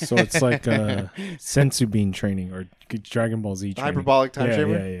 So it's like sensu bean training or Dragon Ball Z training. Hyperbolic time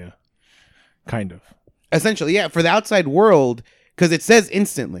chamber? Yeah. Kind of. Essentially, yeah. For the outside world, because it says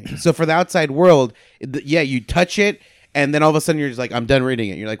instantly. So for the outside world, you touch it, and then all of a sudden you're just like, I'm done reading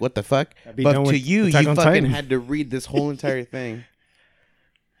it. You're like, what the fuck? But to you fucking had to read this whole entire thing.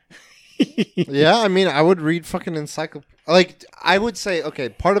 Yeah, I mean, I would read fucking encyclopedia. I would say, okay,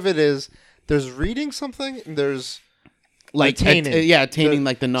 part of it is there's reading something, and there's attaining. Attaining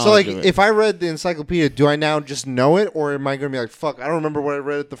the knowledge. So of it. if I read the encyclopedia, do I now just know it, or am I going to be like, fuck, I don't remember what I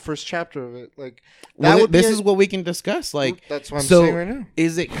read at the first chapter of it? This is what we can discuss. That's what I'm saying right now.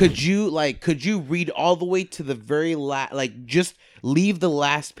 Is it? Could you read all the way to the very last? leave the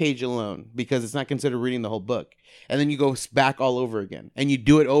last page alone because it's not considered reading the whole book. And then you go back all over again. And you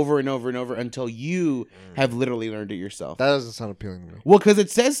do it over and over and over until you have literally learned it yourself. That doesn't sound appealing to me. Well, because it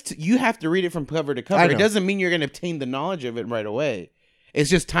says you have to read it from cover to I cover. know. It doesn't mean you're going to obtain the knowledge of it right away. It's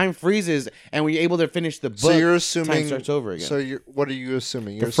just time freezes, and when you're able to finish the book, So you're assuming time starts over again. So what are you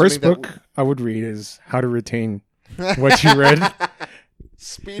assuming? You're The first assuming book I would read is How to Retain What You Read.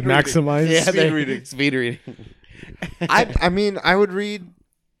 Speed Maximize. Speed reading. Speed reading. I mean, I would read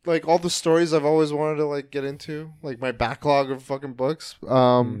like all the stories I've always wanted to like get into, like my backlog of fucking books.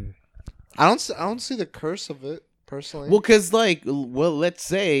 I don't see the curse of it personally. Well, because let's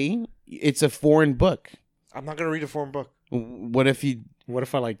say it's a foreign book. I'm not gonna read a foreign book. What if What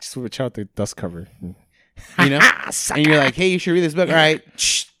if I like switch out the dust cover? and you're like, hey, you should read this book, all right?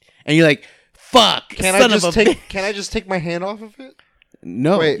 And you're like, fuck, Can son I of just a take? Can I just take my hand off of it?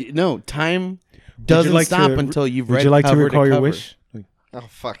 No, Wait. no, time doesn't like stop to- until you've Would read. you like to cover recall your cover. wish? Oh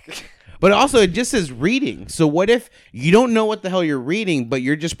fuck! But also, it just says reading. So what if you don't know what the hell you're reading, but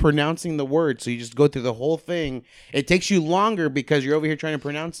you're just pronouncing the words? So you just go through the whole thing. It takes you longer because you're over here trying to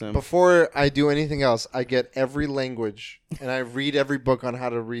pronounce them. Before I do anything else, I get every language and I read every book on how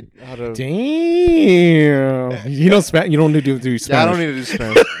to read. How to. Damn. You don't need to do Spanish. Yeah, I don't need to do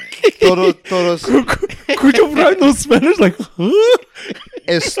Spanish. Todos. Could you write no Spanish? Like, huh?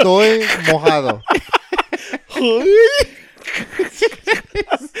 Estoy mojado.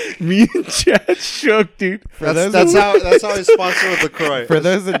 Me and Chad shook, dude. That's how I sponsor with LaCroix. For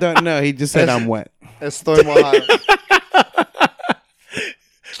those that don't know, he just said I'm wet. Estoy mojado.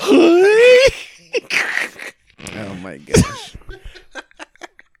 Oh my gosh.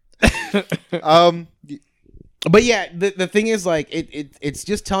 But yeah, the thing is, like, it's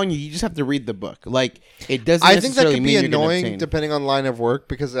just telling you just have to read the book. Like, it doesn't I think that necessarily could mean be you're gonna annoying obtain. depending on line of work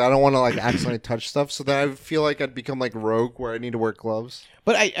because I don't want to like accidentally touch stuff. So then I feel like I'd become like rogue where I need to wear gloves.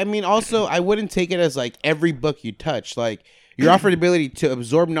 But I mean, also, I wouldn't take it as like every book you touch. Like, you're offered the ability to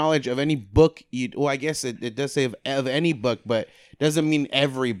absorb knowledge of any book. Well, I guess it does say of any book, but doesn't mean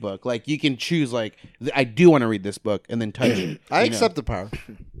every book. Like, you can choose, like, I do want to read this book and then touch it. I accept the power.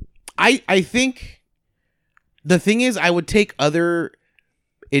 I think the thing is, I would take other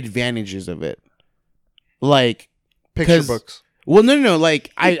advantages of it. Like, Picture 'cause- books. well, no.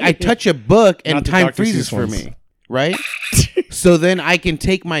 Like, I touch a book and Not the time Dr. freezes Seuss for ones. me, right? So then I can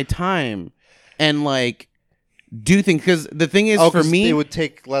take my time and, like, do things. Because the thing is, for 'Cause me, it would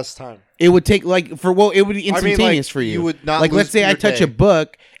take less time. it would take, like, it would be I mean, instantaneous like, for you. you would not like, lose let's say I your touch day. a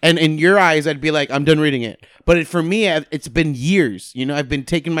book, and in your eyes, I'd be like, I'm done reading it. But for me, it's been years. You know, I've been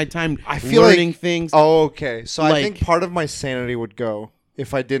taking my time I feel learning like, things. Oh, okay. So I Like- think part of my sanity would go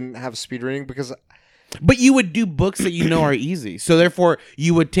if I didn't have speed reading because But you would do books that you know are easy. So therefore,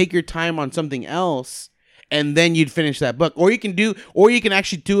 you would take your time on something else, and then you'd finish that book. Or you can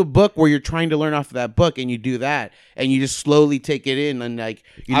actually do a book where you're trying to learn off of that book, and you do that, and you just slowly take it in, and like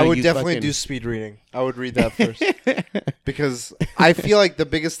I would you definitely fucking- do speed reading. I would read that first because I feel like the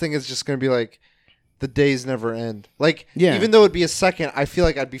biggest thing is just going to be like the days never end. Like, Yeah. even though it'd be a second, I feel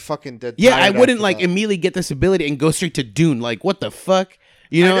like I'd be fucking dead. Yeah, I tired wouldn't after like that. immediately get this ability and go straight to Dune. Like, what the fuck?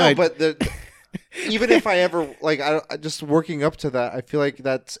 You know, I know, I'd- but even if I ever like, I just working up to that, I feel like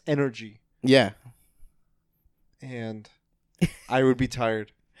that's energy, yeah. and I would be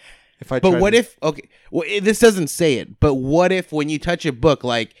tired if I. But tried what to- if? Okay, well, this doesn't say it. But what if when you touch a book,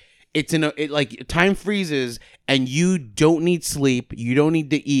 like it's like time freezes and you don't need sleep, you don't need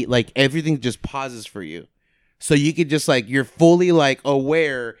to eat, like everything just pauses for you, so you could just like you're fully like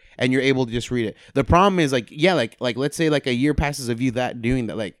aware and you're able to just read it. The problem is like like let's say like a year passes of you doing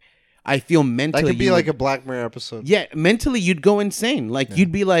that, like I feel mentally that could be you like would- a Black Mirror episode? yeah, mentally you'd go insane. Like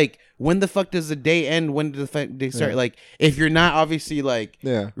you'd be like, when the fuck does the day end? When does the day start? Yeah. Like if you're not obviously like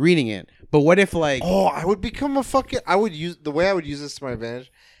Yeah. reading it. But what if like Oh, I would become a fucking. I would use the way I would use this to my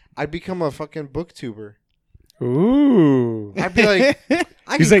advantage. I'd become a fucking booktuber. Ooh. I'd be like,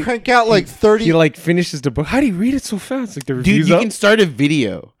 I He's can like- crank out like 30. He like finishes the book. How do you read it so fast? Like the dude, reviews you up? can start a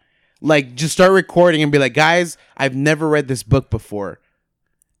video. Like just start recording and be like, guys, I've never read this book before.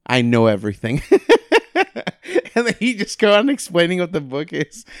 I know everything. And then you just go on explaining what the book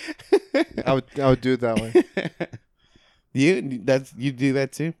is. I would do it that way. you do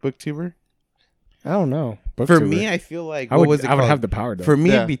that too, booktuber? I don't know. For Booktuber. me, I feel like I what would. was it I would called? have the power though. For me,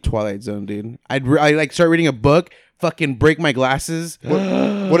 Yeah. it'd be Twilight Zone, dude. I'd like start reading a book, fucking break my glasses.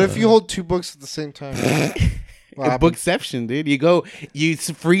 What if you hold two books at the same time? What A happens? bookception, dude. You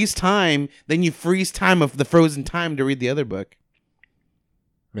freeze time, then you freeze time of the frozen time to read the other book.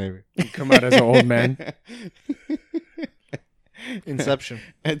 Maybe. You come out as an old man. Inception.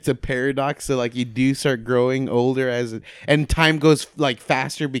 It's a paradox. So like you do start growing older and time goes like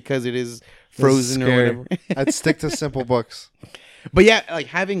faster because it is frozen or scary. whatever. I'd stick to simple books. But yeah, like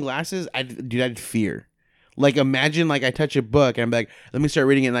having glasses, I'd fear. Like imagine like I touch a book and I'm like, let me start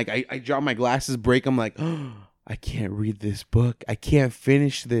reading it. And like I drop my glasses, break. I'm like, oh, I can't read this book. I can't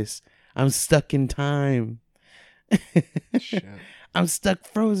finish this. I'm stuck in time. Shit. I'm stuck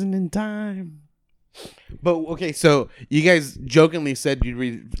frozen in time. But okay, so you guys jokingly said you'd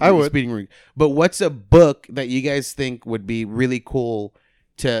read I would. Speeding Ring. But what's a book that you guys think would be really cool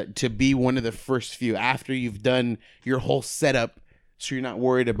to be one of the first few after you've done your whole setup so you're not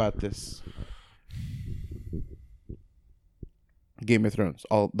worried about this? Game of Thrones,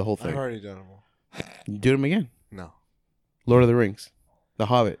 the whole I've thing. already done them all. You do them again. No. Lord of the Rings, The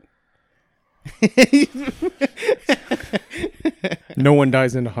Hobbit. No one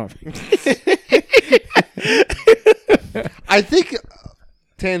dies in the Hobbit. I think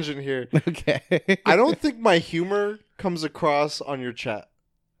tangent here. Okay. I don't think my humor comes across on your chat.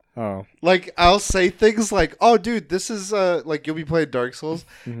 Oh. Like I'll say things like, "Oh, dude, this is like you'll be playing Dark Souls,"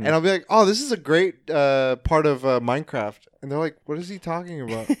 Mhm. and I'll be like, "Oh, this is a great part of Minecraft," and they're like, "What is he talking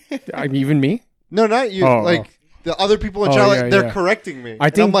about?" Even me? No, not you. Oh, like the other people in Oh, chat, yeah, like they're yeah. correcting me. I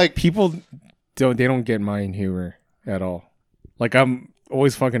And think I'm like, people don't get my humor at all. Like I'm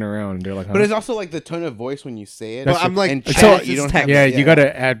always fucking around. They're like, huh? But it's also like the tone of voice when you say it. But I'm like, and so chat, it's you don't text. have yeah, you got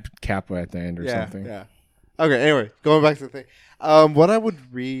to add kappa at the end or yeah, something. yeah. Okay. Anyway, going back to the thing. What I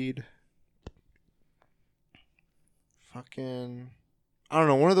would read. Fucking, I don't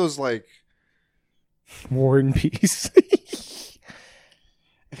know. One of those like War and Peace.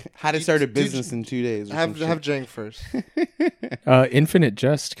 How to start a business in 2 days. Or have some shit. Jang first. Infinite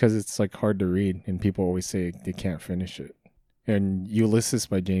Jest, because it's like hard to read and people always say they can't finish it. And Ulysses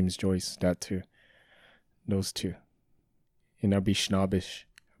by James Joyce, that too. Those two. And I'll be snobbish.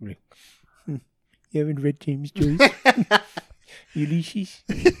 I'll be like, you haven't read James Joyce? Ulysses?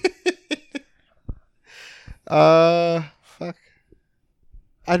 Fuck.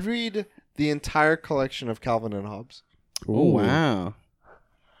 I'd read the entire collection of Calvin and Hobbes. Oh, wow.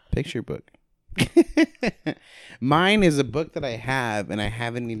 Picture book. Mine is a book that I have, and I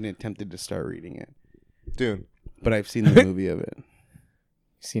haven't even attempted to start reading it. Dude, But I've seen the movie of it.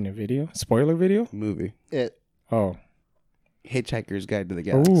 Seen a video? Spoiler video? Movie. it. Oh. Hitchhiker's Guide to the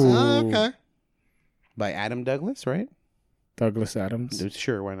Galaxy. Ooh. Okay. By Adam Douglas, right? Douglas Adams.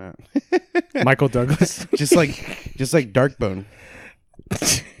 Sure, why not? Michael Douglas. just like Darkbone.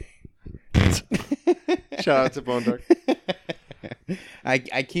 Shout out to Bone Dark. I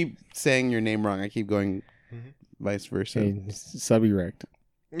keep saying your name wrong. I keep going vice versa. Hey, subby wrecked.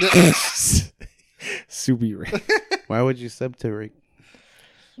 Subi wrecked. Why would you sub to Rick?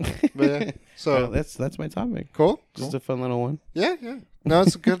 But yeah, so That's my topic. cool. Just a fun little one. Yeah, yeah. No,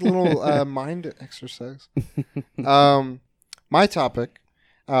 it's a good little mind exercise. My topic,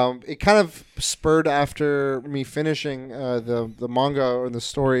 it kind of spurred after me finishing the manga or the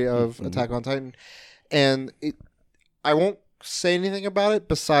story of Attack on Titan, and I won't say anything about it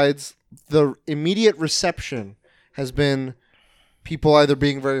besides the immediate reception has been people either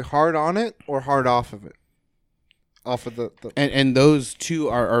being very hard on it or hard off of it. Off of the And those two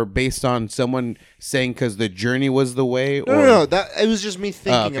are based on someone saying because the journey was the way? No. That it was just me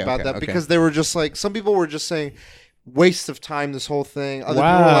thinking okay, about okay, that okay. because they were just like some people were just saying waste of time. This whole thing.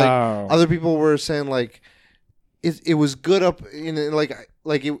 Wow. Other people were saying like it was good up in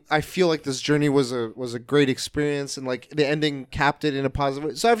I feel like this journey was a great experience and like the ending capped it in a positive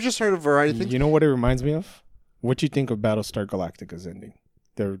way. So I've just heard a variety of things. You know what it reminds me of? What you think of Battlestar Galactica's ending?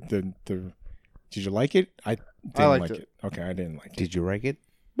 The did you like it? I didn't liked like it. it. Okay, I didn't like it. Did you like it?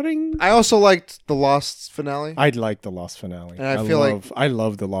 Bring. I also liked the Lost finale. I like the Lost finale. And I feel like- I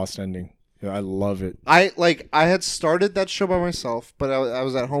love the Lost ending. Yeah, I love it. I had started that show by myself, but I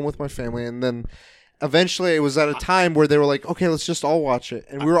was at home with my family, and then eventually it was at a time where they were like, "Okay, let's just all watch it,"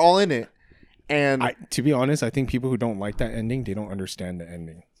 and we were all in it. And To be honest, I think people who don't like that ending, they don't understand the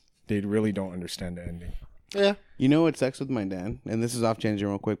ending. They really don't understand the ending. yeah, You know what sucks with my dad? And this is off tangent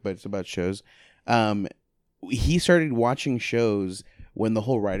real quick, but it's about shows. He started watching shows when the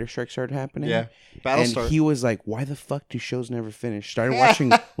whole writer strike started happening. yeah, And Battlestar. he was like, why the fuck do shows never finish? Started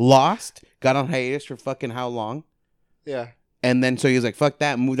watching Lost, got on hiatus for fucking how long? yeah, And then so he was like, fuck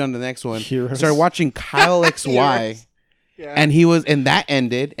that, moved on to the next one. Heroes. Started watching Kyle XY. Heroes. yeah. And that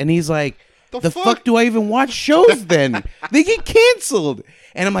ended. And he's like, the fuck? fuck do I even watch shows then? They get canceled.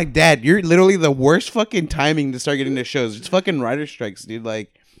 And I'm like, Dad, you're literally the worst fucking timing to start getting into shows. It's fucking writer strikes, dude.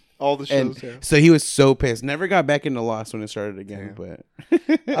 Like, all the and shows. Yeah. so he was so pissed. Never got back into Lost when it started again.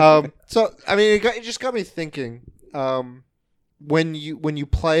 Yeah. But So I mean, it just got me thinking. when you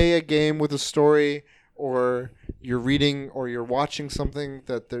play a game with a story, or you're reading or you're watching something,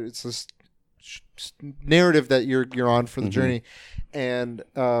 that it's this narrative that you're on for the journey, and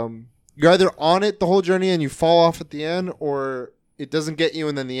you're either on it the whole journey and you fall off at the end, or it doesn't get you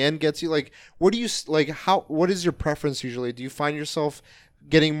and then the end gets you. Like, what is your preference usually? Do you find yourself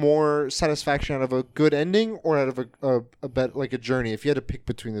getting more satisfaction out of a good ending or out of a bet, like a journey, if you had to pick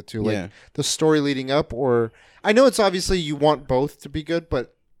between the two, like the story leading up? Or I know it's obviously you want both to be good,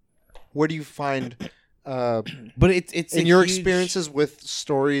 but where do you find but it's in your experiences with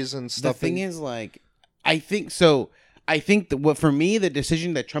stories and stuff? The thing is, like, I think that what, for me, the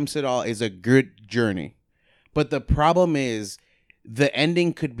decision that trumps it all is a good journey. But the problem is the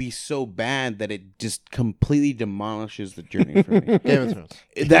ending could be so bad that it just completely demolishes the journey for me. Game of Thrones.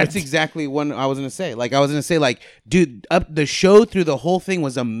 That's exactly what I was gonna say. Like, dude, the show through the whole thing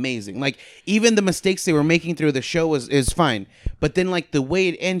was amazing. Like, even the mistakes they were making through the show is fine. But then, like, the way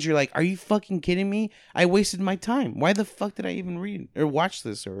it ends, you're like, are you fucking kidding me? I wasted my time. Why the fuck did I even read or watch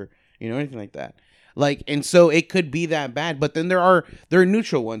this, or anything like that? Like, and so it could be that bad. But then there are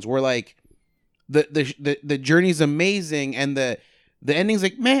neutral ones where, like, the journey's amazing and the ending's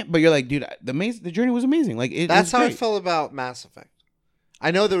like, man, but you're like, dude, the journey was amazing. Like, that's how I felt about Mass Effect.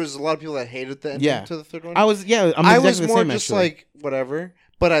 I know there was a lot of people that hated the ending to the third one. I was more just like, whatever,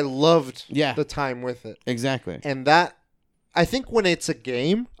 but I loved the time with it. Exactly. And that, I think when it's a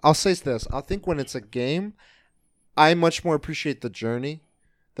game, I'll say this, I think when it's a game, I much more appreciate the journey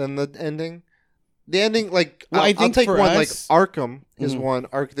than the ending. The ending, like, I'll take one, like Arkham is one,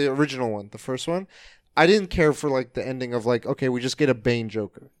 the original one, the first one. I didn't care for, like, the ending of, like, okay, we just get a Bane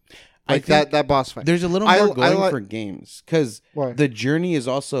Joker. Like, that boss fight. There's a little more going for games, because the journey is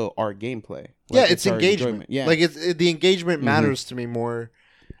also our gameplay. Like, it's engagement. Yeah. Like, the engagement matters to me more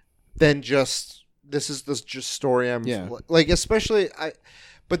than just, this is the just story I'm... Yeah. Like, especially...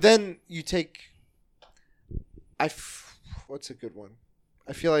 But then you take... What's a good one?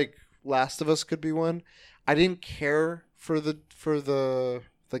 I feel like Last of Us could be one. I didn't care for the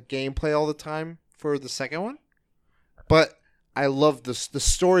gameplay all the time for the second one, but I loved the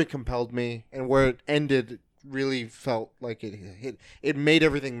story compelled me, and where it ended really felt like it made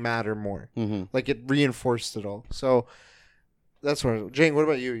everything matter more. Like, it reinforced it all. So that's what. Jane, what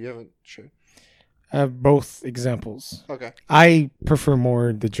about you? You haven't shared. I have both examples. Okay. I prefer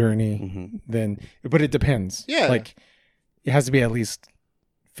more the journey but it depends. Yeah. Like, it has to be at least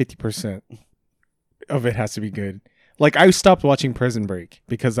 50% of it has to be good. Like, I stopped watching Prison Break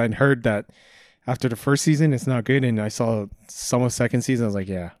because I'd heard that after the first season, it's not good. And I saw some of the second season. I was like,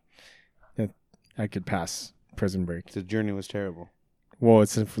 yeah, I could pass Prison Break. The journey was terrible. Well,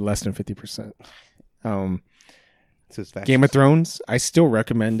 it's less than 50%. Game of Thrones, I still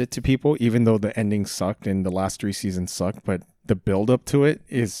recommend it to people, even though the ending sucked and the last 3 seasons sucked. But the build up to it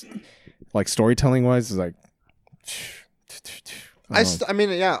is, like, storytelling wise, is like... I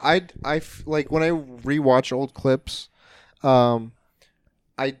mean, yeah, I like, when I rewatch old clips,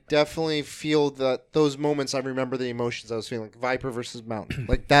 I definitely feel that those moments, I remember the emotions I was feeling, like Viper versus Mountain,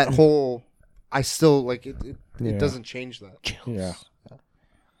 like that whole, I still, like, it doesn't change that. Yeah.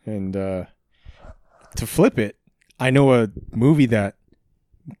 And to flip it, I know a movie that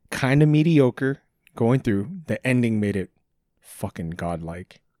kind of mediocre going through, the ending made it fucking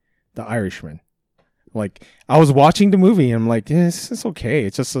godlike. The Irishman. Like, I was watching the movie and I'm like, it's okay.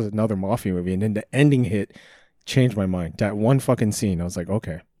 It's just another mafia movie. And then the ending hit, changed my mind. That one fucking scene, I was like,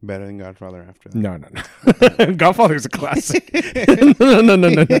 okay. Better than Godfather after that. No. Godfather's a classic.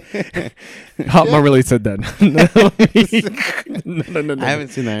 No. Hot Mom really said that. No. I haven't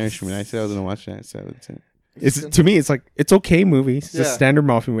seen The Irishman. I said I was going to watch that, so I haven't seen it. To me, it's like, it's okay movie. It's just standard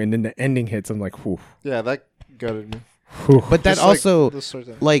mafia movie. And then the ending hits, I'm like, whew. Yeah, that gutted me. But that also,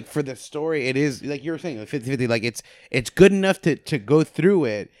 like, for the story, it is, like you were saying, 50-50. Like, it's good enough to go through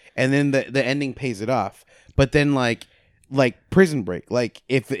it, and then the ending pays it off. But then, like Prison Break, like,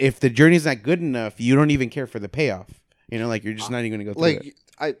 if the journey's not good enough, you don't even care for the payoff. Like, you're just not even going to go through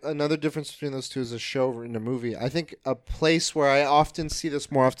it. Another difference between those two is a show and a movie. I think a place where I often see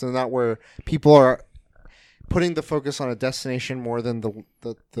this more often than not, where people are putting the focus on a destination more than the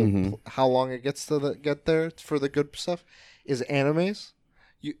how long it gets to get there for the good stuff, is animes.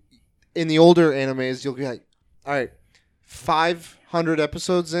 In the older animes, you'll be like, all right, 500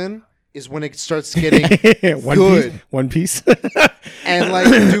 episodes in is when it starts getting good. One Piece. And, like,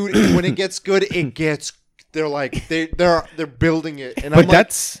 dude, when it gets good, it gets. They're like they're building it. And but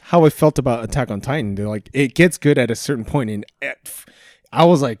that's how I felt about Attack on Titan. They're like, it gets good at a certain point, and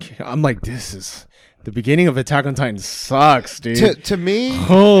I'm like, this is The beginning of Attack on Titan sucks, dude. To me,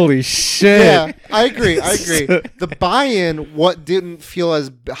 holy shit. yeah, I agree. The buy-in, what didn't feel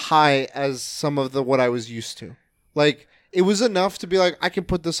as high as some of what I was used to. Like, it was enough to be like, I can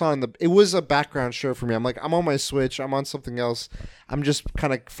put this on. It was a background show for me. I'm like, I'm on my Switch. I'm on something else. I'm just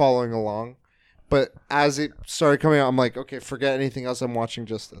kind of following along. But as it started coming out, I'm like, okay, forget anything else. I'm watching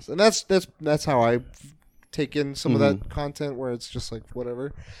just this. And that's how I take in some of that content, where it's just like,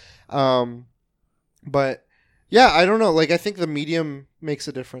 whatever. But yeah, I don't know. Like, I think the medium makes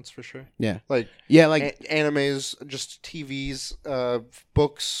a difference for sure. Yeah. Like, animes, just TVs,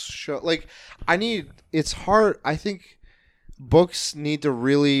 books, show. Like, it's hard. I think books need to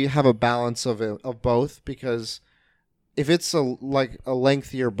really have a balance of both, because if it's a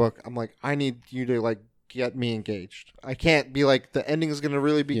lengthier book, I'm like, I need you to like get me engaged. I can't be like, the ending is going to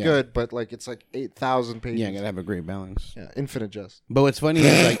really be good, but like, it's like 8,000 pages. Yeah, I gotta have a great balance. Yeah, infinite jest. But what's funny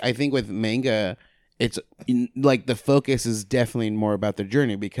is, like, I think with manga, it's like the focus is definitely more about the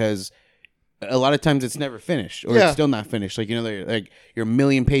journey, because a lot of times it's never finished, or it's still not finished. Like, like you're a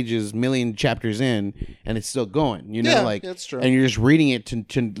million chapters in, and it's still going. Like, that's true. And you're just reading it to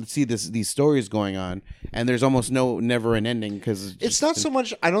see these stories going on, and there's almost never an ending, because it's not so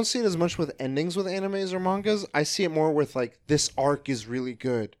much. I don't see it as much with endings with animes or mangas. I see it more with like, this arc is really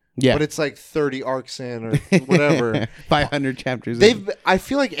good. Yeah, but it's like 30 arcs in, or whatever. 500 chapters. I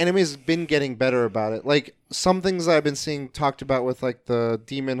feel like anime's been getting better about it. Like, some things I've been seeing talked about with like the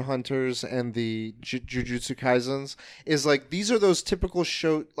Demon Hunters and the Jujutsu Kaisens is like, these are those typical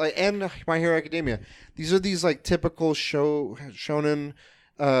show, like, and My Hero Academia. These are these like typical shonen,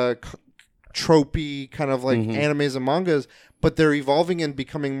 tropey kind of like animes and mangas, but they're evolving and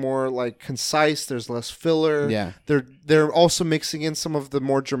becoming more like concise. There's less filler. Yeah, they're also mixing in some of the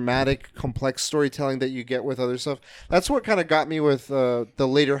more dramatic, complex storytelling that you get with other stuff. That's what kind of got me with the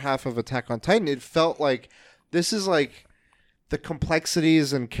later half of Attack on Titan. It felt like this is like the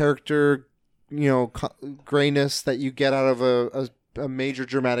complexities and character, grayness that you get out of a major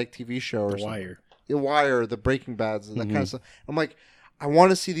dramatic TV show or something. The Wire, the Breaking Bads, and that kind of stuff. I'm like, I want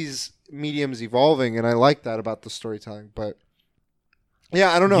to see these mediums evolving, and I like that about the storytelling. But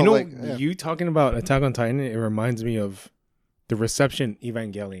yeah, I don't know. You talking about Attack on Titan, it reminds me of the reception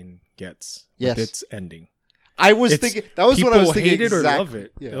Evangelion gets with its ending. I was thinking that was what I was thinking. People hate it exactly. or love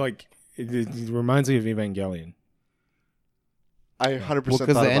it. Yeah. Like, it reminds me of Evangelion. I 100%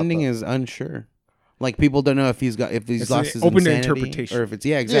 because the ending is unsure. Like, people don't know if he's lost his open to insanity, interpretation, or if it's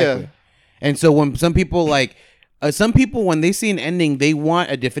exactly. Yeah. And so when some people when they see an ending, they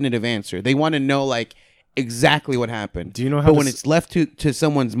want a definitive answer. They want to know like exactly what happened. Do you know how? But when it's left to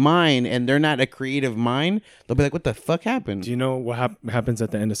someone's mind, and they're not a creative mind, they'll be like, "What the fuck happened?" Do you know what happens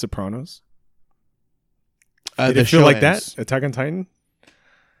at the end of Sopranos? Did it feel like that? Attack on Titan?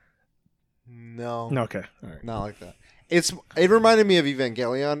 No. Okay. All right. Not like that. It reminded me of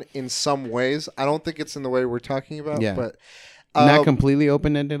Evangelion in some ways. I don't think it's in the way we're talking about. Yeah. But not completely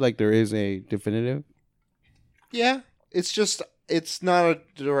open ended. Like, there is a definitive. Yeah, it's not a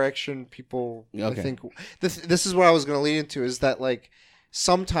direction people. Okay. I think this is what I was going to lead into, is that like,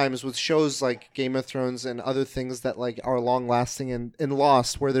 sometimes with shows like Game of Thrones and other things that like are long lasting and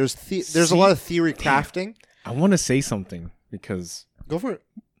Lost, where there's a lot of theory crafting. I want to say something, because go for it.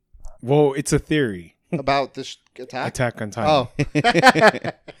 Well, it's a theory about this Attack on Titan. Oh,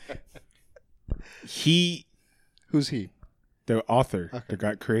 who's he? The author, the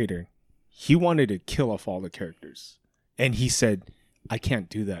guy creator. He wanted to kill off all the characters, and he said, "I can't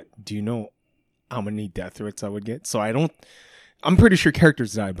do that. Do you know how many death threats I would get?" So I'm pretty sure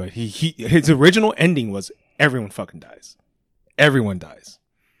characters die, but his original ending was everyone fucking dies. Everyone dies.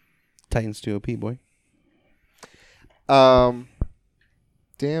 Titans 2 OP, boy. Damn,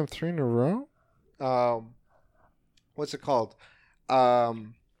 3 in a row. What's it called? What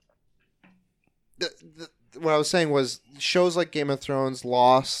I was saying was shows like Game of Thrones,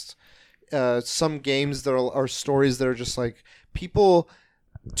 Lost, some games that are stories that are just like people.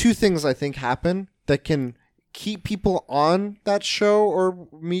 Two things I think happen that can keep people on that show or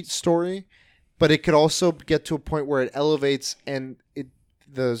meet story, but it could also get to a point where it elevates and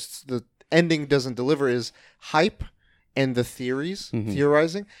the ending doesn't deliver, is hype and the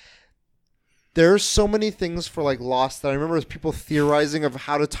theorizing. There's so many things for like Lost that I remember as people theorizing of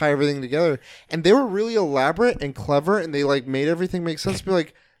how to tie everything together, and they were really elaborate and clever, and they like made everything make sense. Be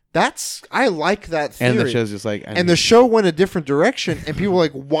like, I like that theory. And the show's just like, and the show went a different direction, and people were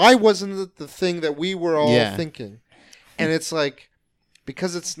like, why wasn't it the thing that we were all thinking? And it's like,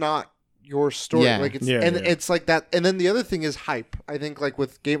 because it's not your story. Yeah. Like it's like that. And then the other thing is hype. I think like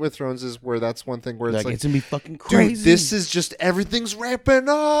with Game of Thrones is where that's one thing where it's like it's gonna be fucking crazy. Dude, this is just everything's ramping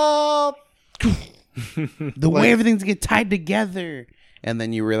up. The way everything's get tied together. And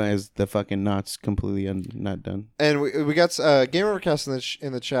then you realize the fucking knot's completely not done. And we got Game Overcast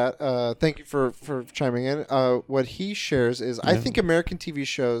in the chat. Thank you for chiming in. What he shares is, I think American TV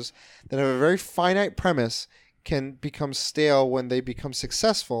shows that have a very finite premise can become stale when they become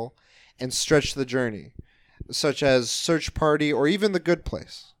successful and stretch the journey, such as Search Party or even The Good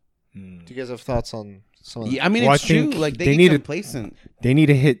Place. Do you guys have thoughts on some of that? Yeah, I mean, it's true. Like they get complacent. They need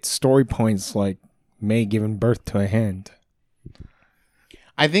to hit story points like May giving birth to a hand.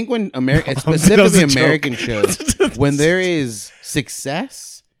 I think when specifically American shows, when there is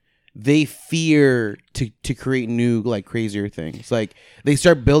success, they fear to create new, like, crazier things. Like they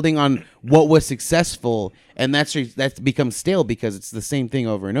start building on what was successful, and that's becomes stale because it's the same thing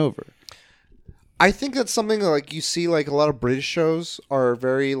over and over. I think that's something that, like, you see, like, a lot of British shows are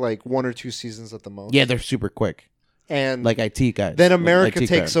very, like, 1 or 2 seasons at the most. Yeah, they're super quick. And like IT guys. Then America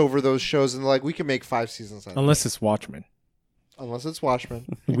takes over those shows and, like, we can make 5 seasons out of it. Unless it's Watchmen. Unless it's Watchmen.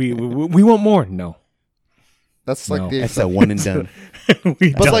 we want more. No. That's like that's a one and done.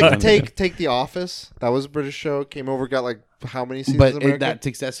 But like take The Office. That was a British show. Came over, got like how many seasons? But that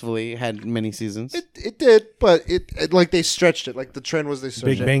successfully had many seasons. It did, but it like they stretched it. Like the trend was they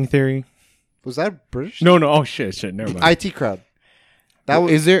stretched Big Bang Theory. Was that British? No. Oh shit. Never mind. IT Crowd. That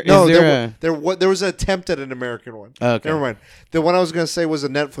was there there was an attempt at an American one. Okay. Never mind. The one I was gonna say was a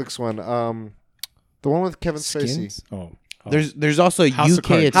Netflix one. The one with Kevin Skins? Spacey. Oh. There's also House UK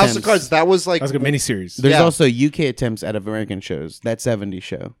attempts. House of Cards. That was like a miniseries. There's also UK attempts at American shows. That 70s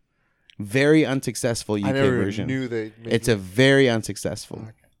show, very unsuccessful UK I never version. knew they. It's a very unsuccessful.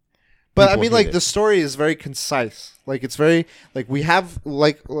 But I mean, like the story is very concise. Like it's very like we have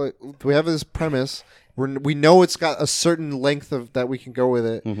this premise. We know it's got a certain length of that we can go with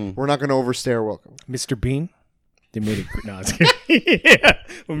it. Mm-hmm. We're not going to overstay our welcome. Mr. Bean. They made it. No, it's yeah,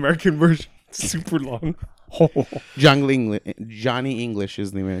 American version, super long. Oh. Johnny English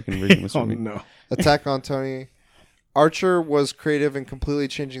is the American version. Oh no! Attack on Tony. Archer was creative in completely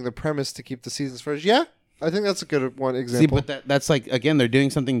changing the premise to keep the seasons fresh. Yeah, I think that's a good one example. See, but that's like, again, they're doing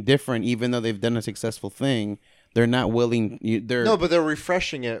something different, even though they've done a successful thing. They're not willing. But they're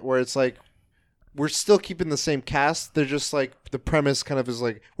refreshing it, where it's like we're still keeping the same cast. They're just like the premise kind of is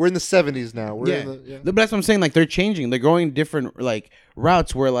like we're in the 70s now. But that's what I'm saying. Like they're changing. They're going different like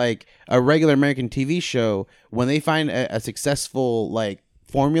routes. Where like a regular American TV show, when they find a successful like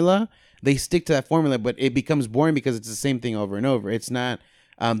formula, they stick to that formula. But it becomes boring because it's the same thing over and over. It's not.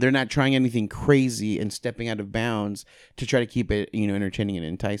 They're not trying anything crazy and stepping out of bounds to try to keep it, entertaining and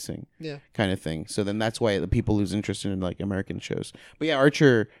enticing. Yeah, kind of thing. So then that's why the people lose interest in like American shows. But yeah,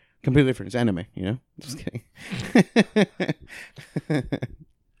 Archer. Completely different. It's anime, Just kidding.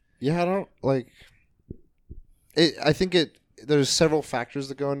 Yeah, I don't like it. I think there's several factors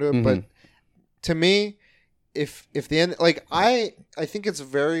that go into it, but to me, if the end, like I think it's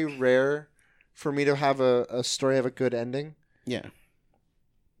very rare for me to have a story have a good ending. Yeah.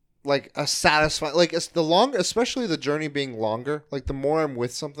 Like a satisfying, like it's especially the journey being longer. Like the more I'm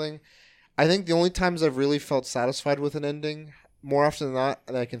with something, I think the only times I've really felt satisfied with an ending, more often than not,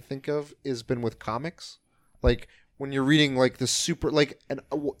 that I can think of, is been with comics. Like when you're reading like the super like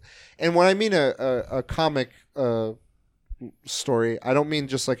and when I mean a comic story, I don't mean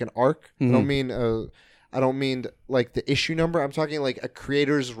just like an arc. Mm-hmm. I don't mean like the issue number. I'm talking like a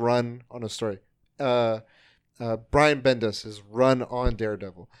creator's run on a story. Brian Bendis' run on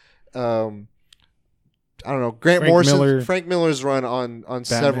Daredevil. I don't know, Frank Miller's run on Batman,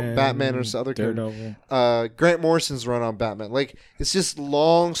 several Batman or other Daredevil. Grant Morrison's run on Batman. Like it's just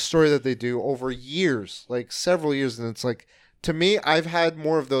long story that they do over years, like several years, and it's like to me, I've had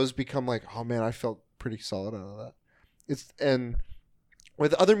more of those become like, oh man, I felt pretty solid out of that. And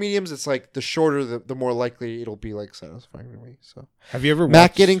with other mediums, it's like the shorter, the more likely it'll be like satisfying to me. So have you ever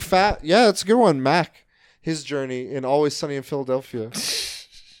Mac getting fat? Yeah, it's a good one. Mac, his journey in Always Sunny in Philadelphia.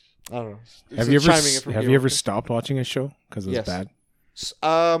 I don't know. Have you ever stopped watching a show because it was bad?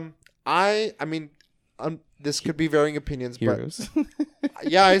 I mean, this could be varying opinions, Heroes. But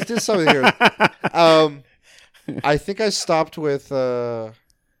yeah, I did some of the Heroes. I think I stopped with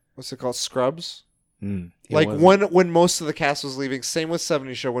what's it called, Scrubs. Like when most of the cast was leaving. Same with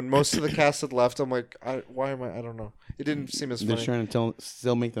 70 Show. When most of the cast had left, I'm like, why am I? I don't know. It didn't seem as funny. They're trying to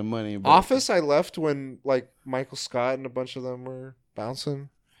still make the money. But... Office, I left when like Michael Scott and a bunch of them were bouncing.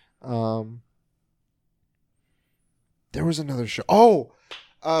 There was another show.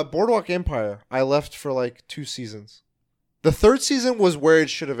 Boardwalk Empire. I left for like 2 seasons. The 3rd season was where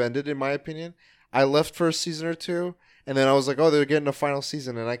it should have ended, in my opinion. I left for a season or 2, and then I was like, oh, they're getting a final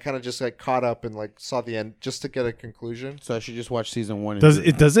season, and I kind of just like caught up and like saw the end just to get a conclusion. So I should just watch season 1. Does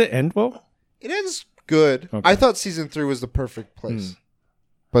it end well? It ends good. Okay. I thought season 3 was the perfect place,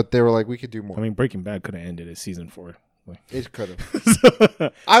 but they were like, we could do more. I mean, Breaking Bad could have ended at season 4. It could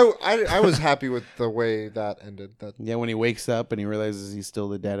have. I was happy with the way that ended. That Yeah, when he wakes up and he realizes he's still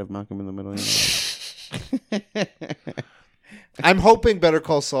the dad of Malcolm in the Middle. I'm hoping Better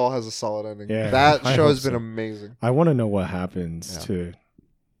Call Saul has a solid ending. Yeah, That I show hope has been so. amazing. I want to know what happens to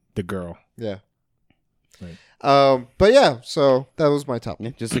the girl. Yeah. Right. But yeah, so that was my top.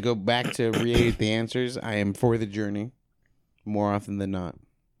 Yeah, just to go back to reiterate the answers, I am for the journey more often than not.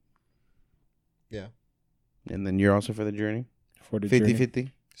 Yeah. And then you're also for the journey? For the journey.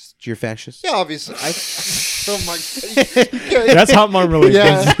 50-50? You're fascist? Yeah, obviously. Oh my god. That's Hot Marmalade.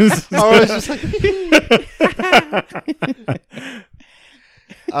 Yeah. Business. I was just like.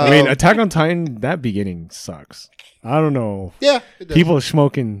 I mean, Attack on Titan, that beginning sucks. I don't know. Yeah, it does. People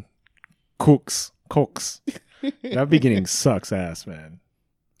smoking cokes. That beginning sucks ass, man.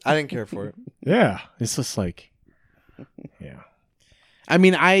 I didn't care for it. Yeah. It's just like, yeah. I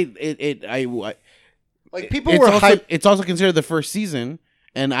mean, Like people it's were also, hyped. it's also considered the first season,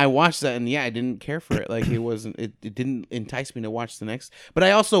 and I watched that, and yeah, I didn't care for it. Like it didn't entice me to watch the next. But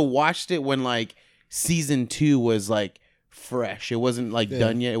I also watched it when like season 2 was like fresh. It wasn't like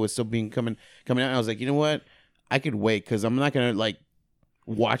done yet. It was still coming out. And I was like, you know what? I could wait because I'm not gonna like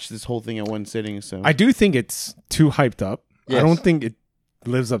watch this whole thing at one sitting. So I do think it's too hyped up. Yes. I don't think it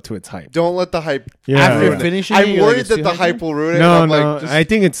lives up to its hype. Don't let the hype. Yeah, after yeah. finishing, I'm you're worried like, that it's the too hype hyped? will ruin it. No, and I'm no. like, just, I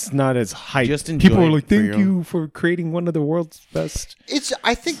think it's not as hype. Just enjoy People are it like, for thank your own. you for creating one of the world's best.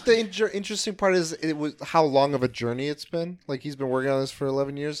 I think the interesting part is it was how long of a journey it's been. Like he's been working on this for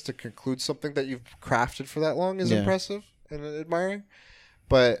 11 years to conclude something that you've crafted for that long is Yeah. impressive and admiring.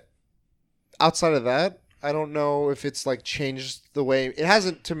 But outside of that, I don't know if it's like changed the way it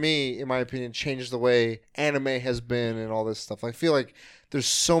hasn't, to me, in my opinion, changed the way anime has been and all this stuff. I feel like there's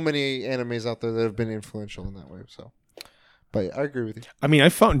so many animes out there that have been influential in that way. So, but I agree with you. I mean,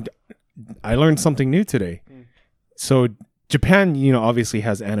 I learned something new today. So Japan, obviously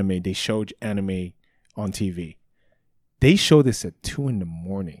has anime. They showed anime on TV. They show this at 2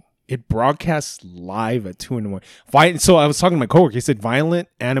 a.m. It broadcasts live at 2 a.m. So I was talking to my coworker. He said violent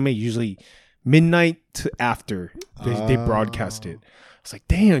anime usually midnight to after they broadcast it. I was like,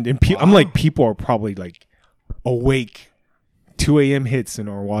 damn. And I'm like, people are probably like awake. 2 a.m. hits and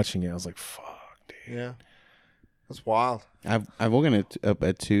are watching it. I was like, fuck, dude. Yeah, that's wild. I've woken up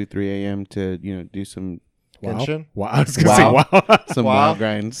at 2-3 a.m. to do some Genshin? Wow. I was gonna say wow. some Wow. wild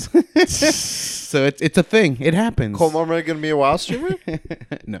grinds. So it's a thing. It happens. Cole Marmot gonna be a WoW streamer?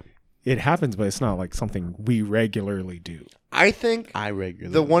 No, It happens, but it's not like something we regularly do. I think I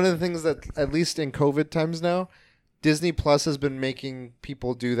regularly. one of the things that, at least in COVID times now, Disney Plus has been making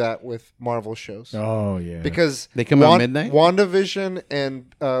people do that with Marvel shows. Oh yeah. Because They come out midnight? WandaVision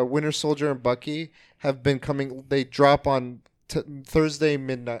and Winter Soldier and Bucky have been coming. They drop on Thursday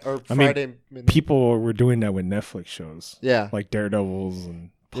midnight or Friday midnight. people were doing that with Netflix shows. Yeah, Like Daredevils and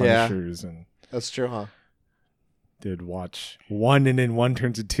Yeah. Punishers and that's true, huh? they'd watch one and then one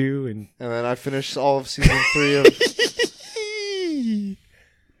turns to two and And then I finished all of season 3 of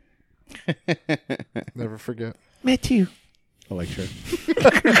Never Forget. met you. I like sure.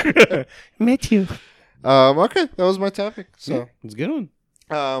 met you. Okay, that was my topic. So, It's a good one.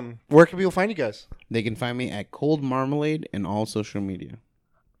 where can people find you guys? They can find me at Cold Marmalade and all social media.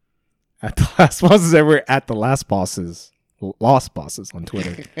 At the last bosses ever at the last bosses. Lost bosses on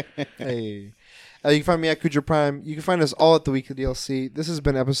Twitter. Hey. You can find me at Kuja Prime. You can find us all at the Weekly DLC. This has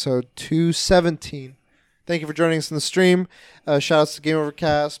been episode 217. Thank you for joining us in the stream. Shout outs to Game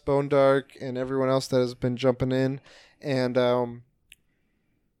Overcast, Bone Dark, and everyone else that has been jumping in. And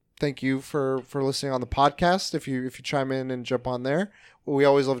thank you for listening on the podcast. If you chime in and jump on there, we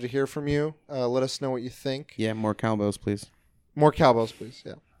always love to hear from you. Let us know what you think. Yeah, more cowbells, please. More cowbells, please.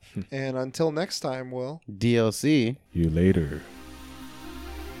 Yeah. And until next time, Will. DLC. You later.